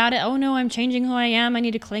heady about it. Oh no, I'm changing who I am. I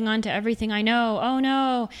need to cling on to everything I know. Oh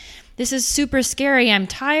no, this is super scary. I'm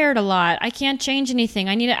tired a lot. I can't change anything.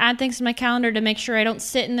 I need to add things to my calendar to make sure I don't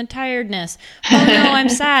sit in the tiredness. Oh no, I'm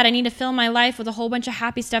sad. I need to fill my life with a whole bunch of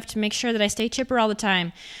happy stuff to make sure that I stay chipper all the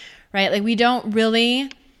time, right? Like we don't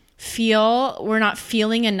really we're not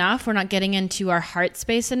feeling enough. We're not getting into our heart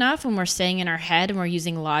space enough when we're staying in our head and we're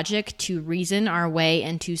using logic to reason our way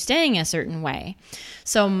into staying a certain way.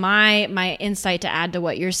 So my insight to add to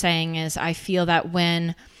what you're saying is I feel that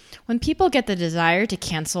when people get the desire to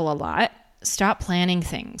cancel a lot, stop planning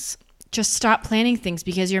things. Just stop planning things,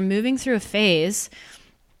 because you're moving through a phase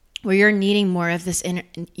where you're needing more of this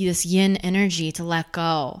yin energy to let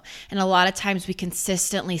go. And a lot of times we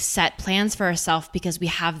consistently set plans for ourselves because we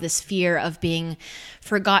have this fear of being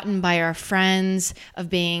forgotten by our friends,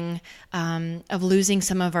 of losing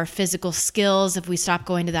some of our physical skills if we stop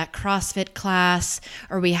going to that CrossFit class,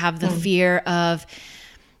 or we have the fear of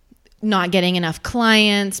not getting enough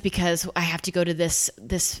clients because I have to go to this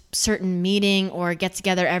certain meeting or get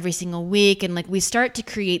together every single week. And like we start to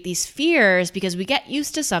create these fears because we get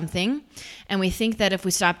used to something and we think that if we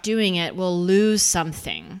stop doing it, we'll lose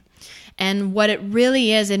something. And what it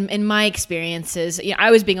really is, in my experiences, I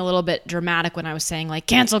was being a little bit dramatic when I was saying like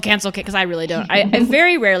cancel, because I really don't. I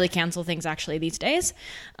very rarely cancel things actually these days.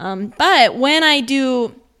 But when I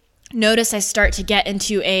do notice I start to get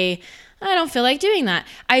into I don't feel like doing that,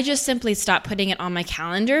 I just simply stop putting it on my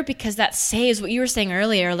calendar, because that saves what you were saying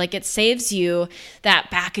earlier. Like it saves you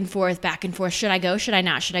that back and forth. Should I go? Should I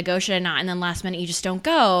not? Should I go? Should I not? And then last minute you just don't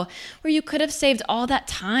go, where you could have saved all that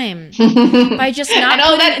time by just not and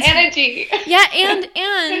all that energy. Yeah,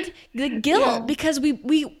 and the guilt, because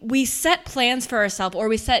we set plans for ourselves, or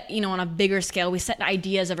we set, on a bigger scale, we set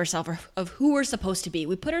ideas of ourselves of who we're supposed to be.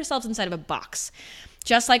 We put ourselves inside of a box.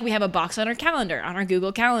 Just like we have a box on our calendar, on our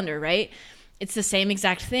Google Calendar, right? It's the same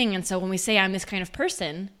exact thing. And so when we say I'm this kind of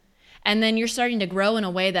person, and then you're starting to grow in a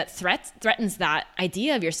way that threatens that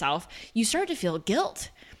idea of yourself, you start to feel guilt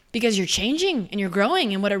because you're changing and you're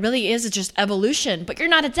growing. And what it really is just evolution. But you're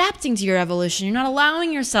not adapting to your evolution. You're not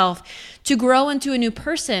allowing yourself to grow into a new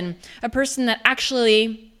person, a person that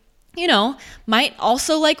actually, might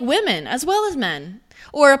also like women as well as men,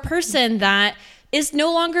 or a person that is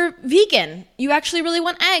no longer vegan. You actually really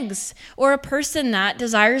want eggs, or a person that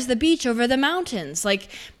desires the beach over the mountains. Like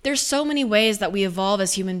there's so many ways that we evolve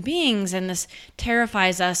as human beings, and this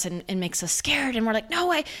terrifies us and makes us scared. And we're like,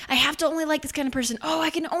 no, I have to only like this kind of person. Oh, I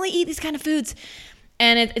can only eat these kind of foods.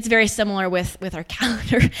 And it's very similar with our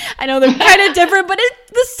calendar. I know they're kind of different, but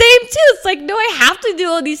it's the same too. It's like, no, I have to do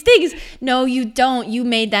all these things. No, you don't. You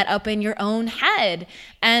made that up in your own head.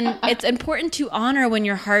 And it's important to honor when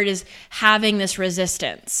your heart is having this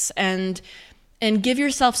resistance, and give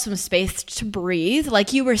yourself some space to breathe.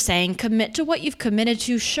 Like you were saying, commit to what you've committed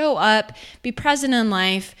to, show up, be present in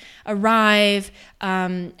life, arrive.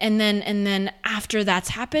 And then after that's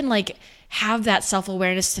happened, like, have that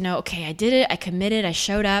self-awareness to know, okay, I did it, I committed, I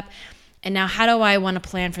showed up, and now how do I want to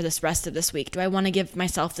plan for this rest of this week? Do I want to give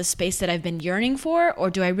myself the space that I've been yearning for, or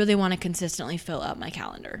do I really want to consistently fill up my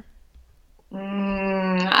calendar?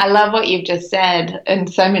 I love what you've just said in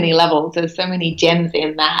so many levels. There's so many gems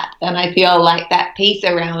in that. And I feel like that piece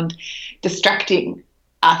around distracting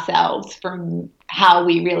ourselves from how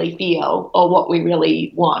we really feel or what we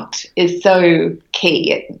really want is so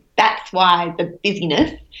key. That's why the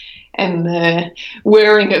busyness and the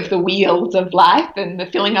whirring of the wheels of life and the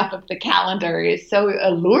filling up of the calendar is so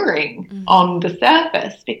alluring on the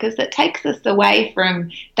surface, because it takes us away from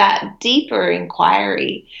that deeper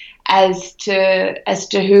inquiry as to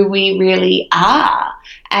who we really are.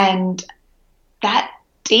 And that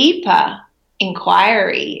deeper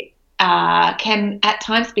inquiry can at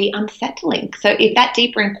times be unsettling. So if that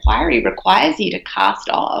deeper inquiry requires you to cast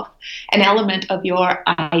off an element of your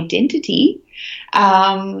identity,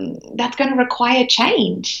 that's going to require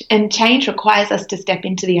change, and change requires us to step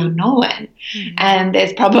into the unknown. And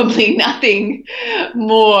there's probably nothing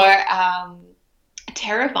more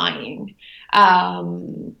terrifying.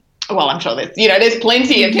 Well, I'm sure there's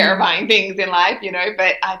plenty of terrifying things in life,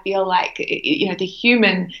 but I feel like, the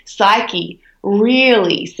human psyche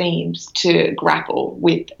really seems to grapple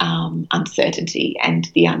with uncertainty and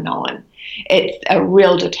the unknown. It's a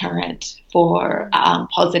real deterrent for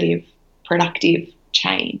positive, productive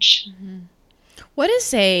change. What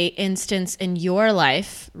is a instance in your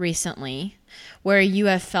life recently where you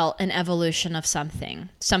have felt an evolution of something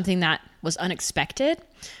that was unexpected,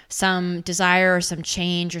 some desire or some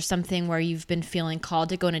change or something where you've been feeling called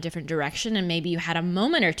to go in a different direction, and maybe you had a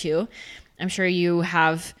moment or two? I'm sure you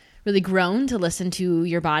have really grown to listen to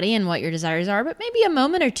your body and what your desires are, but maybe a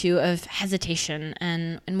moment or two of hesitation.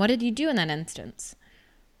 And what did you do in that instance?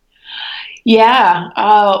 Yeah.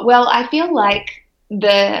 Well, I feel like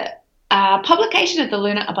the publication of the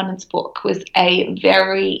Lunar Abundance book was a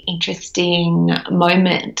very interesting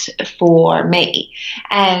moment for me.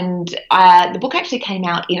 And the book actually came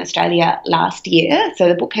out in Australia last year. So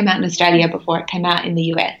the book came out in Australia before it came out in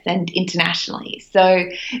the US and internationally. So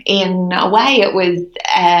in a way, it was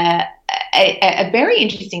a very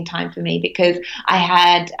interesting time for me because I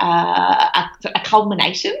had a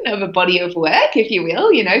culmination of a body of work, if you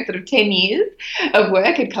will, sort of 10 years of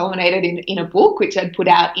work had culminated in a book which I'd put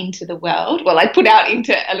out into the world. Well, I'd put out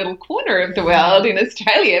into a little corner of the world in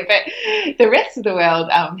Australia, but the rest of the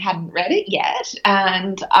world hadn't read it yet.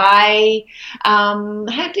 And I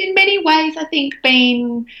had in many ways, I think,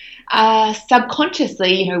 been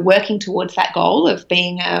subconsciously, working towards that goal of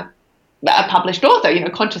being a published author,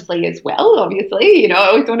 consciously as well, obviously. I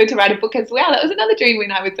always wanted to write a book as well. That was another dream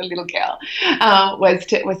when I was a little girl, was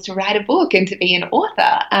to write a book and to be an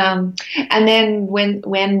author. And then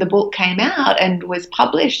when the book came out and was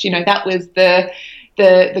published, that was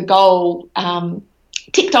the goal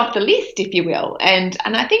ticked off the list, if you will. And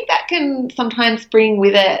I think that can sometimes bring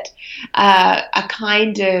with it a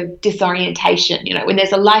kind of disorientation, when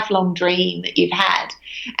there's a lifelong dream that you've had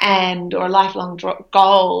or a lifelong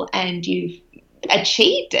goal and you've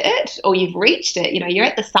achieved it or you've reached it, you're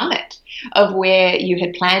at the summit of where you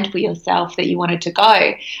had planned for yourself that you wanted to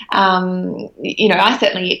go. I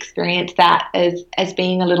certainly experienced that as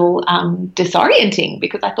being a little disorienting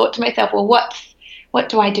because I thought to myself, well, what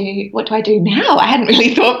do I do? What do I do now? I hadn't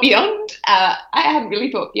really thought beyond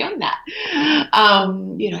that.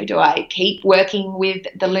 Do I keep working with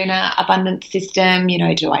the Lunar Abundance system?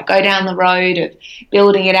 Do I go down the road of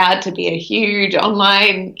building it out to be a huge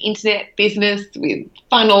online internet business with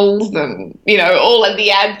funnels and, all of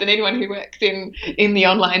the ads, and anyone who works in the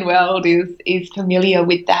online world is familiar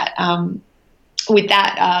with that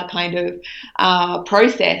kind of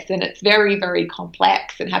process, and it's very, very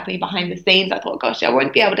complex and happening behind the scenes. I thought, gosh, I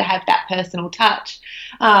won't be able to have that personal touch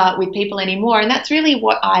with people anymore, and that's really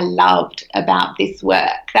what I loved about this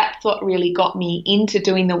work. That's what really got me into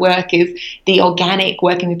doing the work, is the organic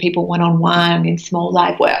working with people one-on-one in small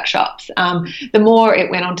live workshops. The more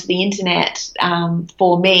it went onto the internet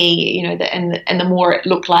for me, and the more it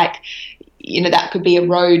looked like that could be a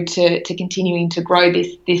road to continuing to grow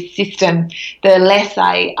this system, the less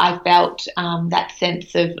I felt that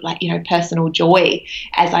sense of personal joy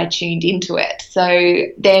as I tuned into it. So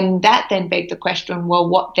then that begged the question, well,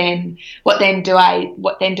 what then do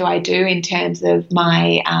I do in terms of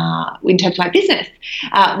my business?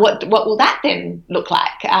 What will that then look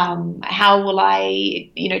like? How will I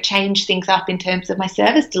change things up in terms of my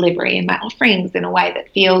service delivery and my offerings in a way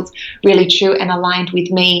that feels really true and aligned with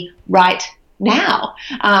me right now?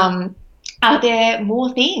 Are there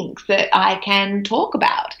more things that I can talk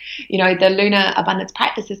about? The Lunar Abundance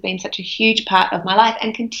practice has been such a huge part of my life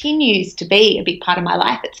and continues to be a big part of my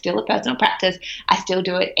life. It's still a personal practice. I still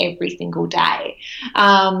do it every single day.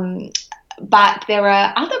 But there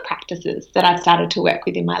are other practices that I've started to work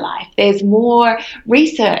with in my life. There's more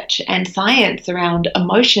research and science around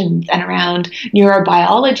emotions and around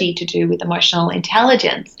neurobiology to do with emotional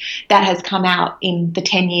intelligence that has come out in the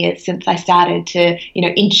 10 years since I started to,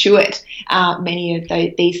 intuit many of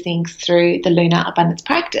these things through the Lunar Abundance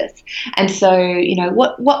practice. And so,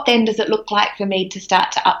 what then does it look like for me to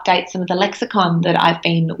start to update some of the lexicon that I've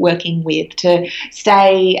been working with to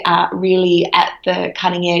stay really at the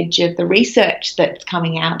cutting edge of the research that's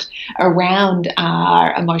coming out around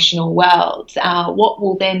our emotional worlds? What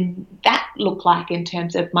will then that look like in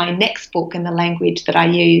terms of my next book and the language that I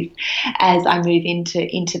use as I move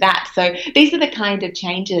into that? So these are the kind of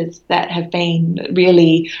changes that have been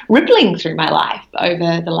really rippling through my life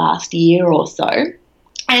over the last year or so.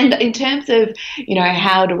 And in terms of,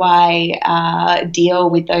 how do I deal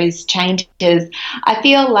with those changes, I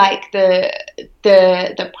feel like the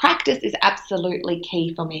practice is absolutely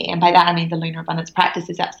key for me. And by that, I mean the Lunar Abundance practice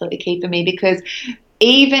is absolutely key for me, because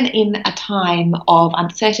even in a time of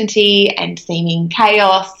uncertainty and seeming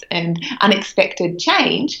chaos and unexpected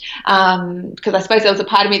change, because I suppose there was a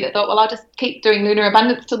part of me that thought, well, I'll just keep doing Lunar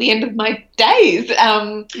Abundance till the end of my days,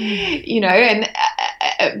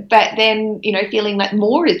 but then, feeling like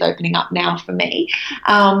more is opening up now for me.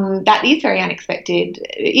 That is very unexpected,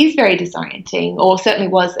 is very disorienting, or certainly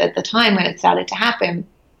was at the time when it started to happen.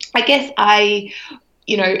 I guess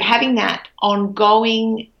having that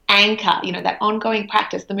ongoing anchor, that ongoing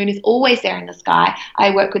practice. The moon is always there in the sky.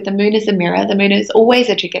 I work with the moon as a mirror. The moon is always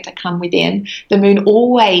a trigger to come within. The moon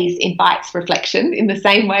always invites reflection in the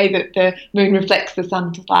same way that the moon reflects the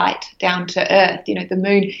sun's light down to earth. The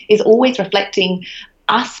moon is always reflecting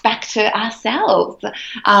us back to ourselves.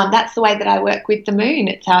 That's the way that I work with the moon.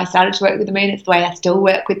 It's how I started to work with the moon. It's the way I still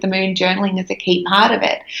work with the moon. Journaling is a key part of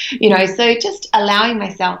it. So just allowing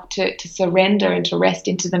myself to surrender and to rest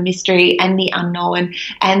into the mystery and the unknown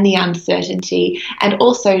and the uncertainty, and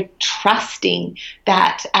also trusting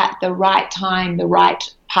that at the right time, the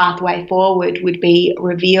right pathway forward would be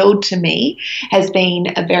revealed to me, has been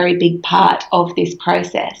a very big part of this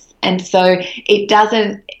process. And so it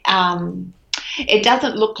doesn't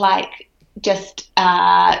look like just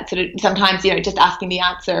sort of sometimes, just asking the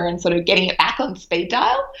answer and sort of getting it back on speed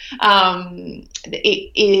dial.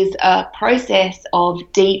 It is a process of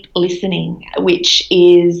deep listening, which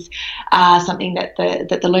is something that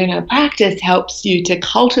the lunar practice helps you to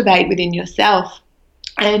cultivate within yourself.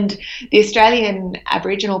 And the Australian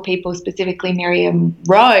Aboriginal people, specifically Miriam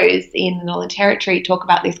Rose in the Northern Territory, talk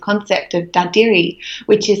about this concept of dadiri,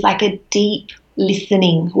 which is like a deep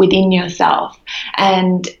listening within yourself.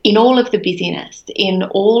 And in all of the busyness, in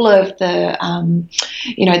all of the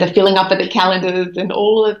the filling up of the calendars and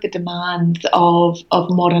all of the demands of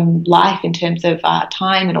modern life in terms of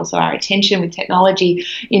time and also our attention with technology,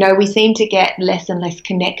 we seem to get less and less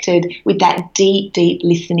connected with that deep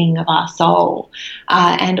listening of our soul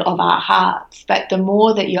and of our hearts. But the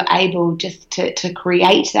more that you're able just to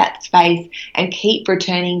create that space and keep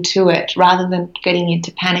returning to it rather than getting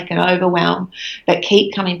into panic and overwhelm, but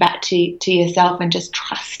keep coming back to yourself and just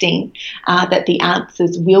trusting that the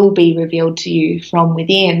answers will be revealed to you from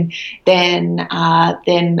within, then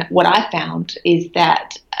what I found is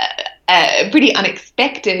that a pretty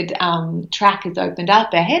unexpected track has opened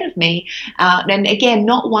up ahead of me. And again,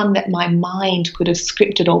 not one that my mind could have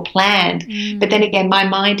scripted or planned. But then again, my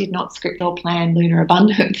mind did not script or plan lunar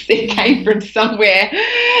abundance. It came from somewhere.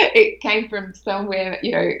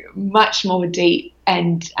 Much more deep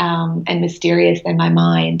and mysterious than my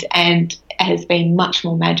mind, and has been much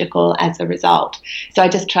more magical as a result. So I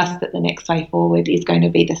just trust that the next way forward is going to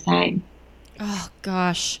be the same. Oh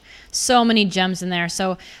gosh, so many gems in there.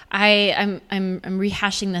 So I'm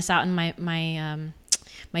rehashing this out in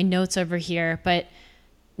my notes over here, but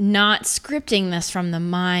not scripting this from the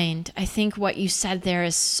mind. I think what you said there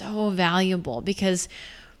is so valuable, because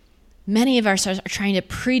many of us are trying to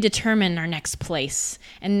predetermine our next place.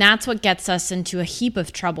 And that's what gets us into a heap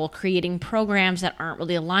of trouble, creating programs that aren't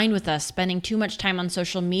really aligned with us, spending too much time on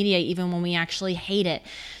social media, even when we actually hate it,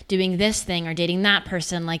 doing this thing or dating that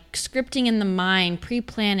person, like scripting in the mind,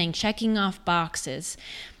 pre-planning, checking off boxes.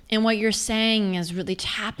 And what you're saying is really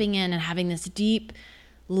tapping in and having this deep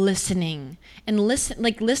listening. And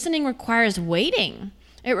listening requires waiting.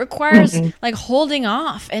 It requires like holding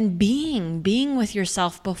off and being with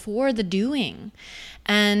yourself before the doing.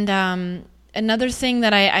 And another thing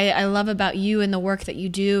that I love about you and the work that you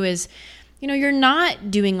do is, you're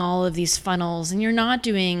not doing all of these funnels, and you're not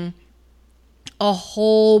doing a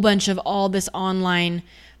whole bunch of all this online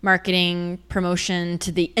marketing promotion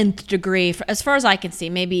to the nth degree. As far as I can see,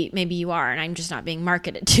 maybe you are, and I'm just not being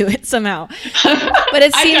marketed to it somehow. But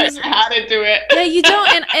it seems I don't know how to do it. Yeah, you don't.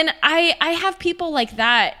 And I have people like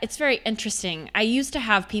that. It's very interesting. I used to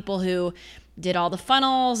have people who did all the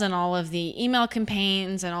funnels and all of the email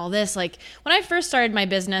campaigns and all this. Like when I first started my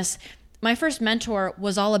business, my first mentor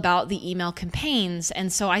was all about the email campaigns.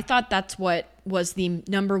 And so I thought that's what was the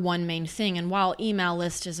number one main thing. And while email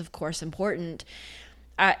list is of course important,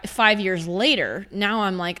 5 years later, now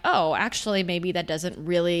I'm like, oh, actually, maybe that doesn't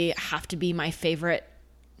really have to be my favorite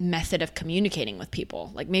method of communicating with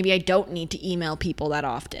people. Like maybe I don't need to email people that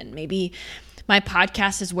often. Maybe my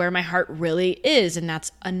podcast is where my heart really is, and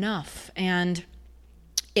that's enough. And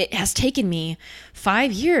it has taken me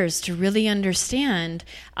 5 years to really understand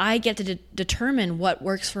I get to determine what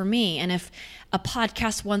works for me. And if a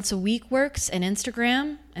podcast once a week works and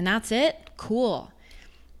Instagram and that's it, cool.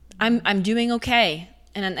 I'm doing okay.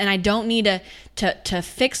 And I don't need to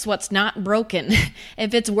fix what's not broken.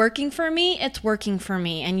 If it's working for me, it's working for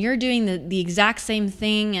me. And you're doing the exact same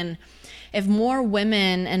thing. And if more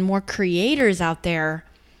women and more creators out there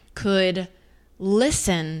could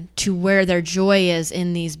listen to where their joy is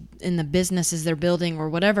in the businesses they're building or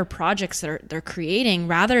whatever projects they're creating,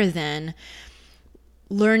 rather than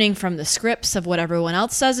learning from the scripts of what everyone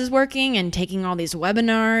else says is working and taking all these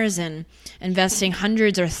webinars and investing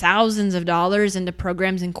hundreds or thousands of dollars into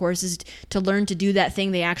programs and courses to learn to do that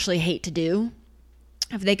thing they actually hate to do.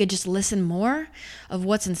 If they could just listen more of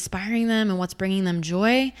what's inspiring them and what's bringing them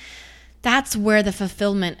joy, that's where the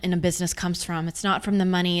fulfillment in a business comes from. It's not from the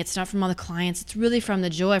money. It's not from all the clients. It's really from the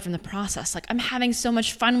joy, from the process. Like, I'm having so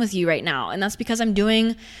much fun with you right now. And that's because I'm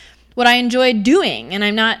doing what I enjoy doing and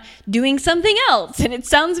I'm not doing something else. And it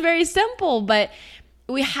sounds very simple, but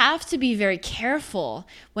we have to be very careful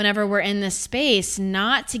whenever we're in this space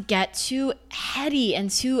not to get too heady and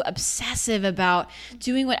too obsessive about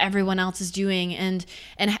doing what everyone else is doing. And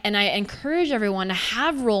I encourage everyone to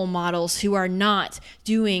have role models who are not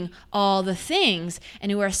doing all the things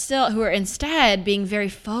and who are instead being very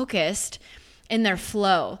focused in their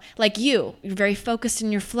flow. Like you're very focused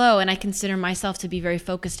in your flow, and I consider myself to be very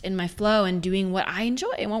focused in my flow and doing what I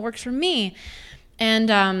enjoy and what works for me.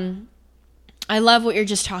 And I love what you're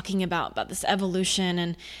just talking about this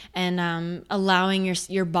evolution and allowing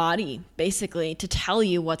your body basically to tell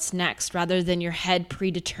you what's next rather than your head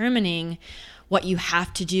predetermining what you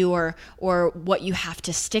have to do or what you have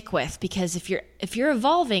to stick with. Because if you're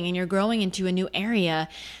evolving and you're growing into a new area,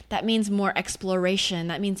 that means more exploration.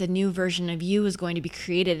 That means a new version of you is going to be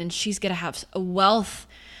created, and she's going to have a wealth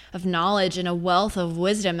of knowledge and a wealth of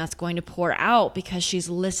wisdom that's going to pour out because she's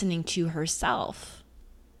listening to herself.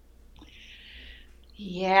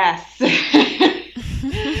 Yes.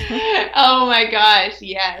 Oh my gosh,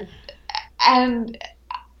 yes. And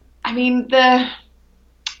I mean the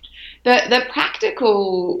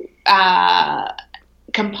practical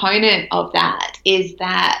component of that is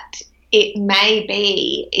that it may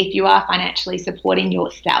be, if you are financially supporting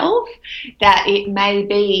yourself, that it may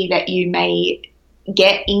be that you may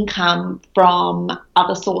get income from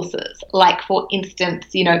other sources, like for instance,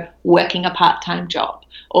 working a part-time job,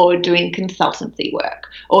 or doing consultancy work,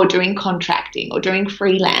 or doing contracting, or doing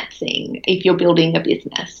freelancing if you're building a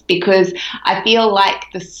business. Because I feel like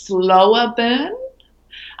the slower burn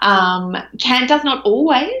does not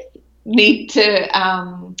always need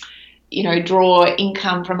to draw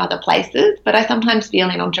income from other places, but I sometimes feel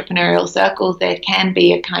in entrepreneurial circles there can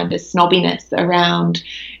be a kind of snobbiness around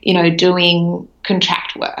doing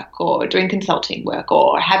contract work or doing consulting work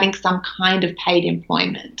or having some kind of paid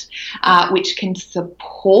employment, which can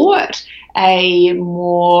support a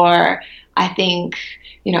more, I think,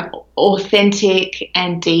 authentic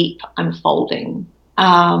and deep unfolding.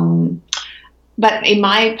 But in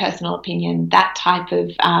my personal opinion, that type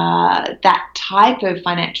of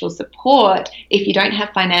financial support, if you don't have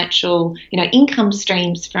financial, income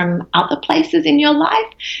streams from other places in your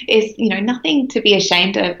life, is, nothing to be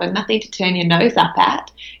ashamed of or nothing to turn your nose up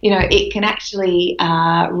at. It can actually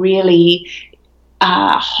really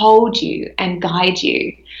hold you and guide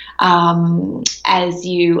you as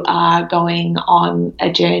you are going on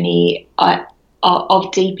a journey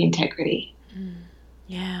of deep integrity.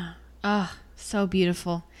 Yeah. Oh. So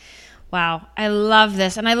beautiful. Wow. I love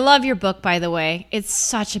this. And I love your book, by the way. It's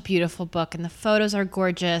such a beautiful book, and the photos are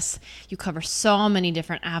gorgeous. You cover so many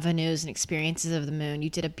different avenues and experiences of the moon. You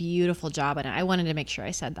did a beautiful job on it. I wanted to make sure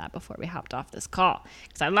I said that before we hopped off this call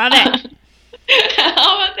because I love it.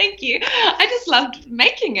 Oh, thank you. I just loved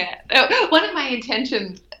making it. One of my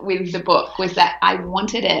intentions with the book was that I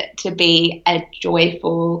wanted it to be a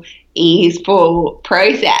joyful, easeful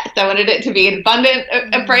process. I wanted it to be an abundant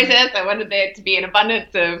process. I wanted there to be an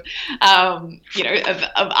abundance of, of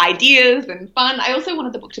ideas and fun. I also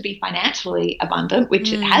wanted the book to be financially abundant,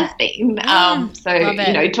 which it has been.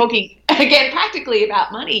 Talking again practically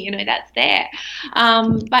about money, that's there.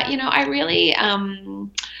 But I really, I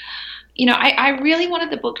really wanted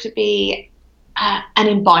the book to be an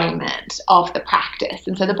embodiment of the practice.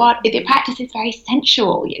 And so the practice is very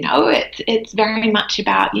sensual, it's very much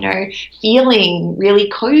about, feeling really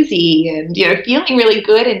cozy and, feeling really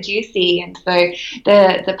good and juicy. And so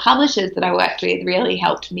the publishers that I worked with really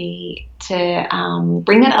helped me to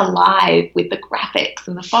bring it alive with the graphics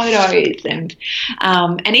and the photos and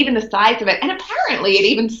even the size of it. And apparently it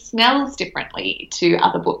even smells differently to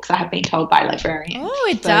other books, I have been told by librarians. Oh,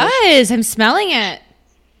 it does. I'm smelling it.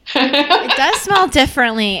 It does smell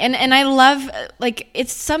differently, and I love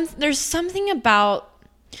there's something about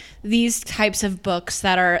these types of books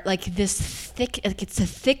that are like this thick. Like it's a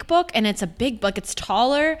thick book and it's a big book. It's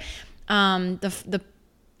taller. The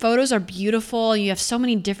photos are beautiful. You have so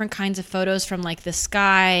many different kinds of photos from like the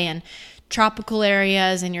sky and tropical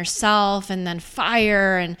areas and yourself, and then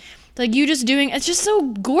fire and like you just doing. It's just so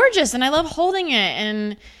gorgeous, and I love holding it.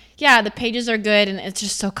 And yeah, the pages are good, and it's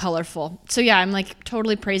just so colorful. So yeah, I'm like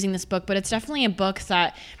totally praising this book, but it's definitely a book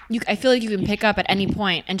that I feel like you can pick up at any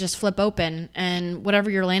point and just flip open, and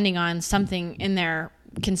whatever you're landing on, something in there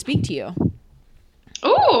can speak to you.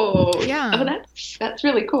 Oh, Yeah. Oh, that's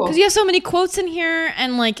really cool. Because you have so many quotes in here,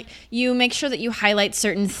 and like you make sure that you highlight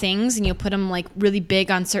certain things and you'll put them like really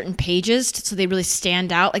big on certain pages so they really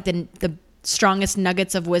stand out, like the strongest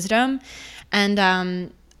nuggets of wisdom.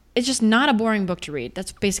 And it's just not a boring book to read.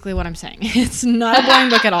 That's basically what I'm saying. It's not a boring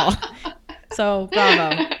book at all. So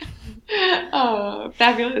bravo. Oh,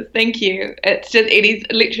 fabulous. Thank you. It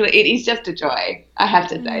is just a joy, I have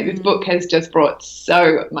to say. This book has just brought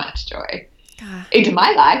so much joy into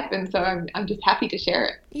my life, and so I'm just happy to share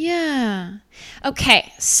it. Yeah.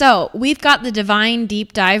 Okay, so we've got the Divine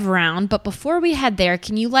Deep Dive round, but before we head there,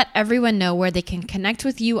 can you let everyone know where they can connect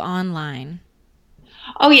with you online?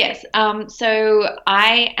 Oh, yes. So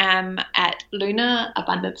I am at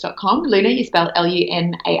lunarabundance.com. Lunar, you spell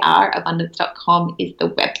Lunar, abundance.com is the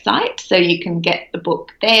website. So you can get the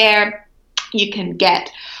book there. You can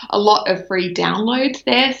get a lot of free downloads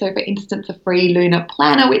there. So, for instance, a free lunar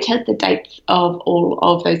planner, which has the dates of all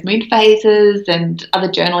of those moon phases and other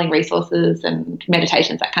journaling resources and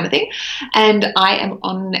meditations, that kind of thing. And I am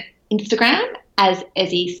on Instagram as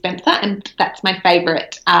Ezzy Spencer, and that's my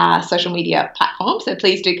favorite social media platform. So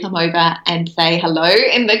please do come over and say hello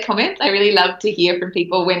in the comments. I really love to hear from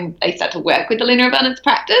people when they start to work with the Lunar Abundance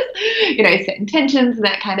practice, set intentions and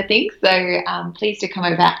that kind of thing. So please do come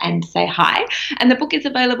over and say hi. And the book is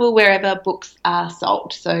available wherever books are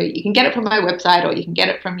sold. So you can get it from my website, or you can get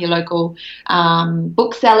it from your local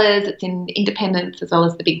booksellers. It's in independents as well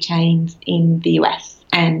as the big chains in the US,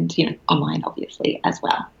 and online obviously as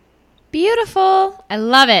well. Beautiful. I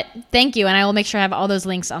love it. Thank you. And I will make sure I have all those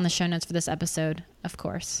links on the show notes for this episode, of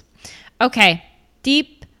course. Okay.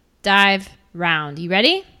 Deep dive round. You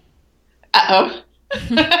ready? Uh-oh.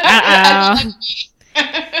 Uh-oh.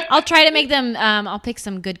 I'll try to make them, I'll pick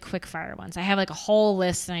some good quick fire ones. I have like a whole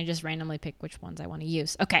list and I just randomly pick which ones I want to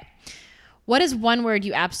use. Okay. What is one word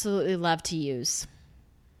you absolutely love to use?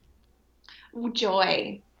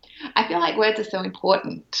 Joy. I feel like words are so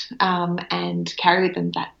important and carry with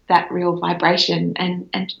them that real vibration, and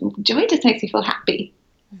joy just makes me feel happy.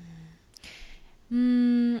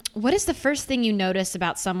 What is the first thing you notice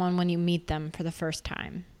about someone when you meet them for the first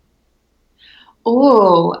time?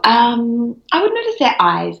 Oh, I would notice their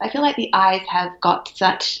eyes. I feel like the eyes have got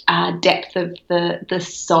such depth of the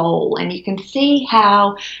soul, and you can see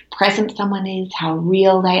how present someone is, how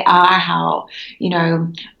real they are, how,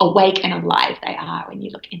 awake and alive they are when you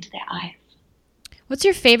look into their eyes. What's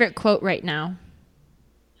your favorite quote right now?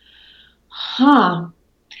 I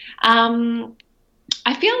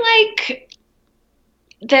feel like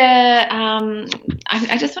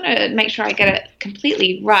I just want to make sure I get it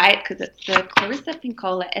completely right, because it's the Clarissa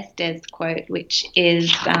Pinkola Estes quote, which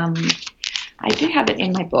is, I do have it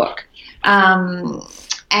in my book, and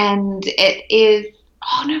it is,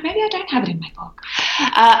 oh no, maybe I don't have it in my book.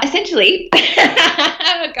 Essentially,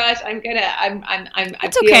 oh gosh,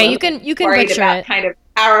 It's okay. You can butcher it. Kind of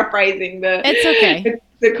paraphrasing It's okay.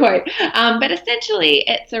 the quote. But essentially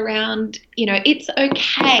it's around, it's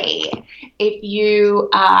okay if you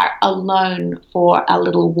are alone for a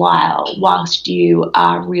little while whilst you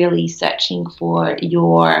are really searching for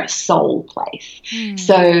your soul place.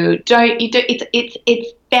 So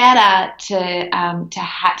it's better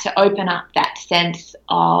to open up that sense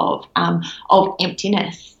of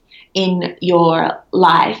emptiness in your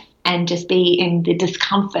life and just be in the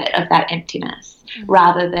discomfort of that emptiness,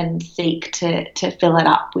 rather than seek to fill it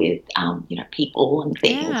up with, people and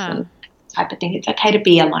things and type of thing. It's okay to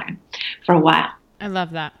be alone for a while. I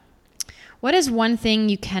love that. What is one thing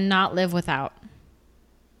you cannot live without?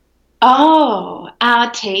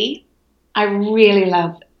 Tea. I really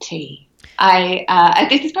love tea.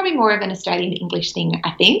 This is probably more of an Australian English thing,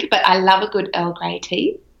 I think, but I love a good Earl Grey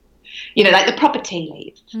tea. Like the proper tea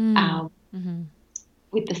leaves.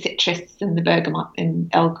 With the citrus and the bergamot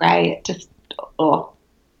and Earl Grey. It just, so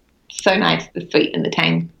nice, the sweet and the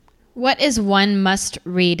tang. What is one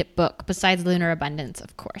must-read book besides Lunar Abundance,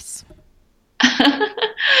 of course? I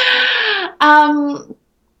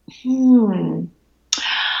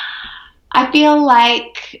feel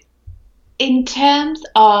like in terms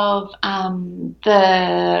of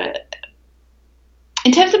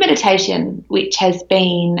meditation, which has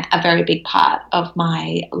been a very big part of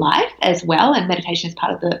my life as well, and meditation is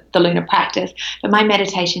part of the lunar practice, but my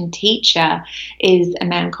meditation teacher is a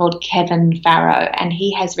man called Kevin Farrow, and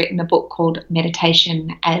he has written a book called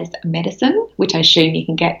Meditation as Medicine, which I assume you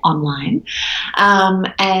can get online.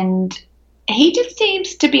 And he just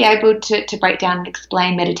seems to be able to break down and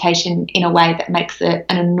explain meditation in a way that makes an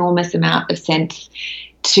enormous amount of sense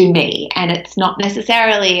to me. And it's not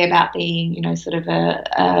necessarily about being, sort of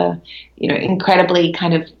a incredibly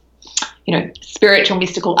kind of spiritual,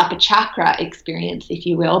 mystical upper chakra experience, if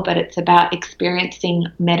you will, but it's about experiencing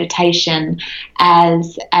meditation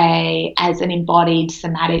as an embodied,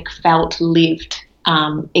 somatic, felt, lived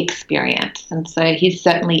experience. And so he's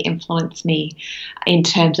certainly influenced me in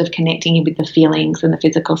terms of connecting with the feelings and the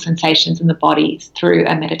physical sensations in the body through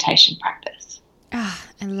a meditation practice. I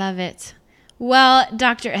love it. Well,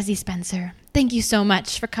 Dr. Ezzie Spencer, thank you so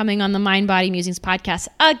much for coming on the Mind Body Musings podcast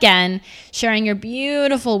again, sharing your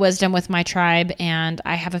beautiful wisdom with my tribe. And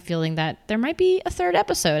I have a feeling that there might be a third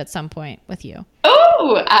episode at some point with you.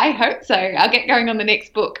 Oh, I hope so. I'll get going on the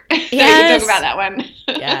next book. So we can talk about that one.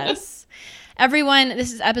 Yes. Everyone,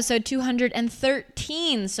 this is episode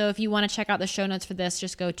 213. So if you want to check out the show notes for this,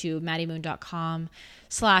 just go to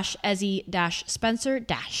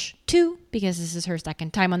maddiemoon.com/Ezzie-Spencer-2 because this is her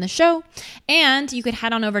second time on the show. And you could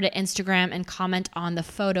head on over to Instagram and comment on the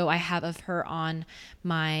photo I have of her on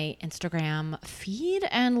my Instagram feed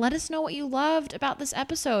and let us know what you loved about this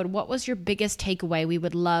episode. What was your biggest takeaway? We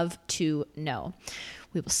would love to know.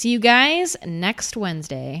 We will see you guys next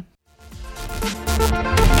Wednesday.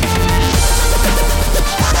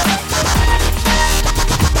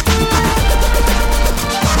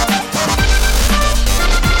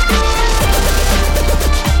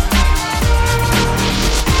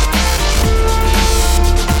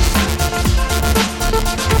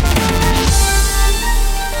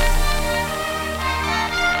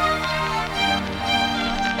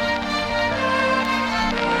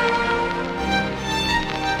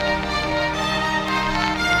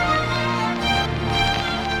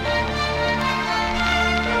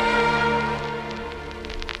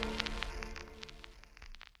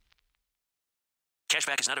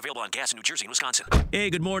 Cashback is not available on gas in New Jersey and Wisconsin. Hey,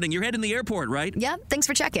 good morning. You're heading to the airport, right? Yep, thanks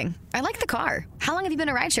for checking. I like the car. How long have you been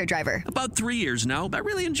a rideshare driver? About 3 years now. I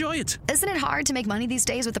really enjoy it. Isn't it hard to make money these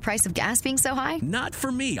days with the price of gas being so high? Not for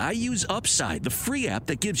me. I use Upside, the free app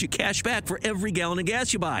that gives you cash back for every gallon of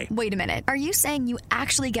gas you buy. Wait a minute. Are you saying you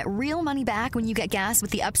actually get real money back when you get gas with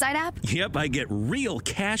the Upside app? Yep, I get real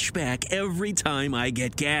cash back every time I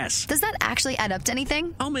get gas. Does that actually add up to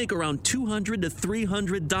anything? I'll make around $200 to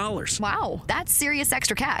 $300. Wow, that's serious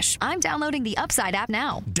extra cash. I'm downloading the Upside app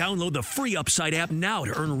now. Download the free Upside app now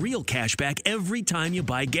to earn real cash back every time you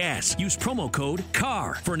buy gas. Use promo code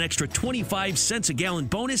CAR for an extra 25 cents a gallon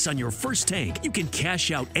bonus on your first tank. You can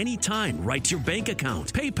cash out anytime right to your bank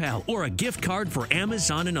account, PayPal, or a gift card for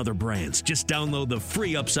Amazon and other brands. Just download the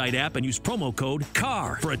free Upside app and use promo code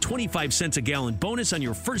CAR for a 25 cents a gallon bonus on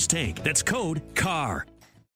your first tank. That's code CAR.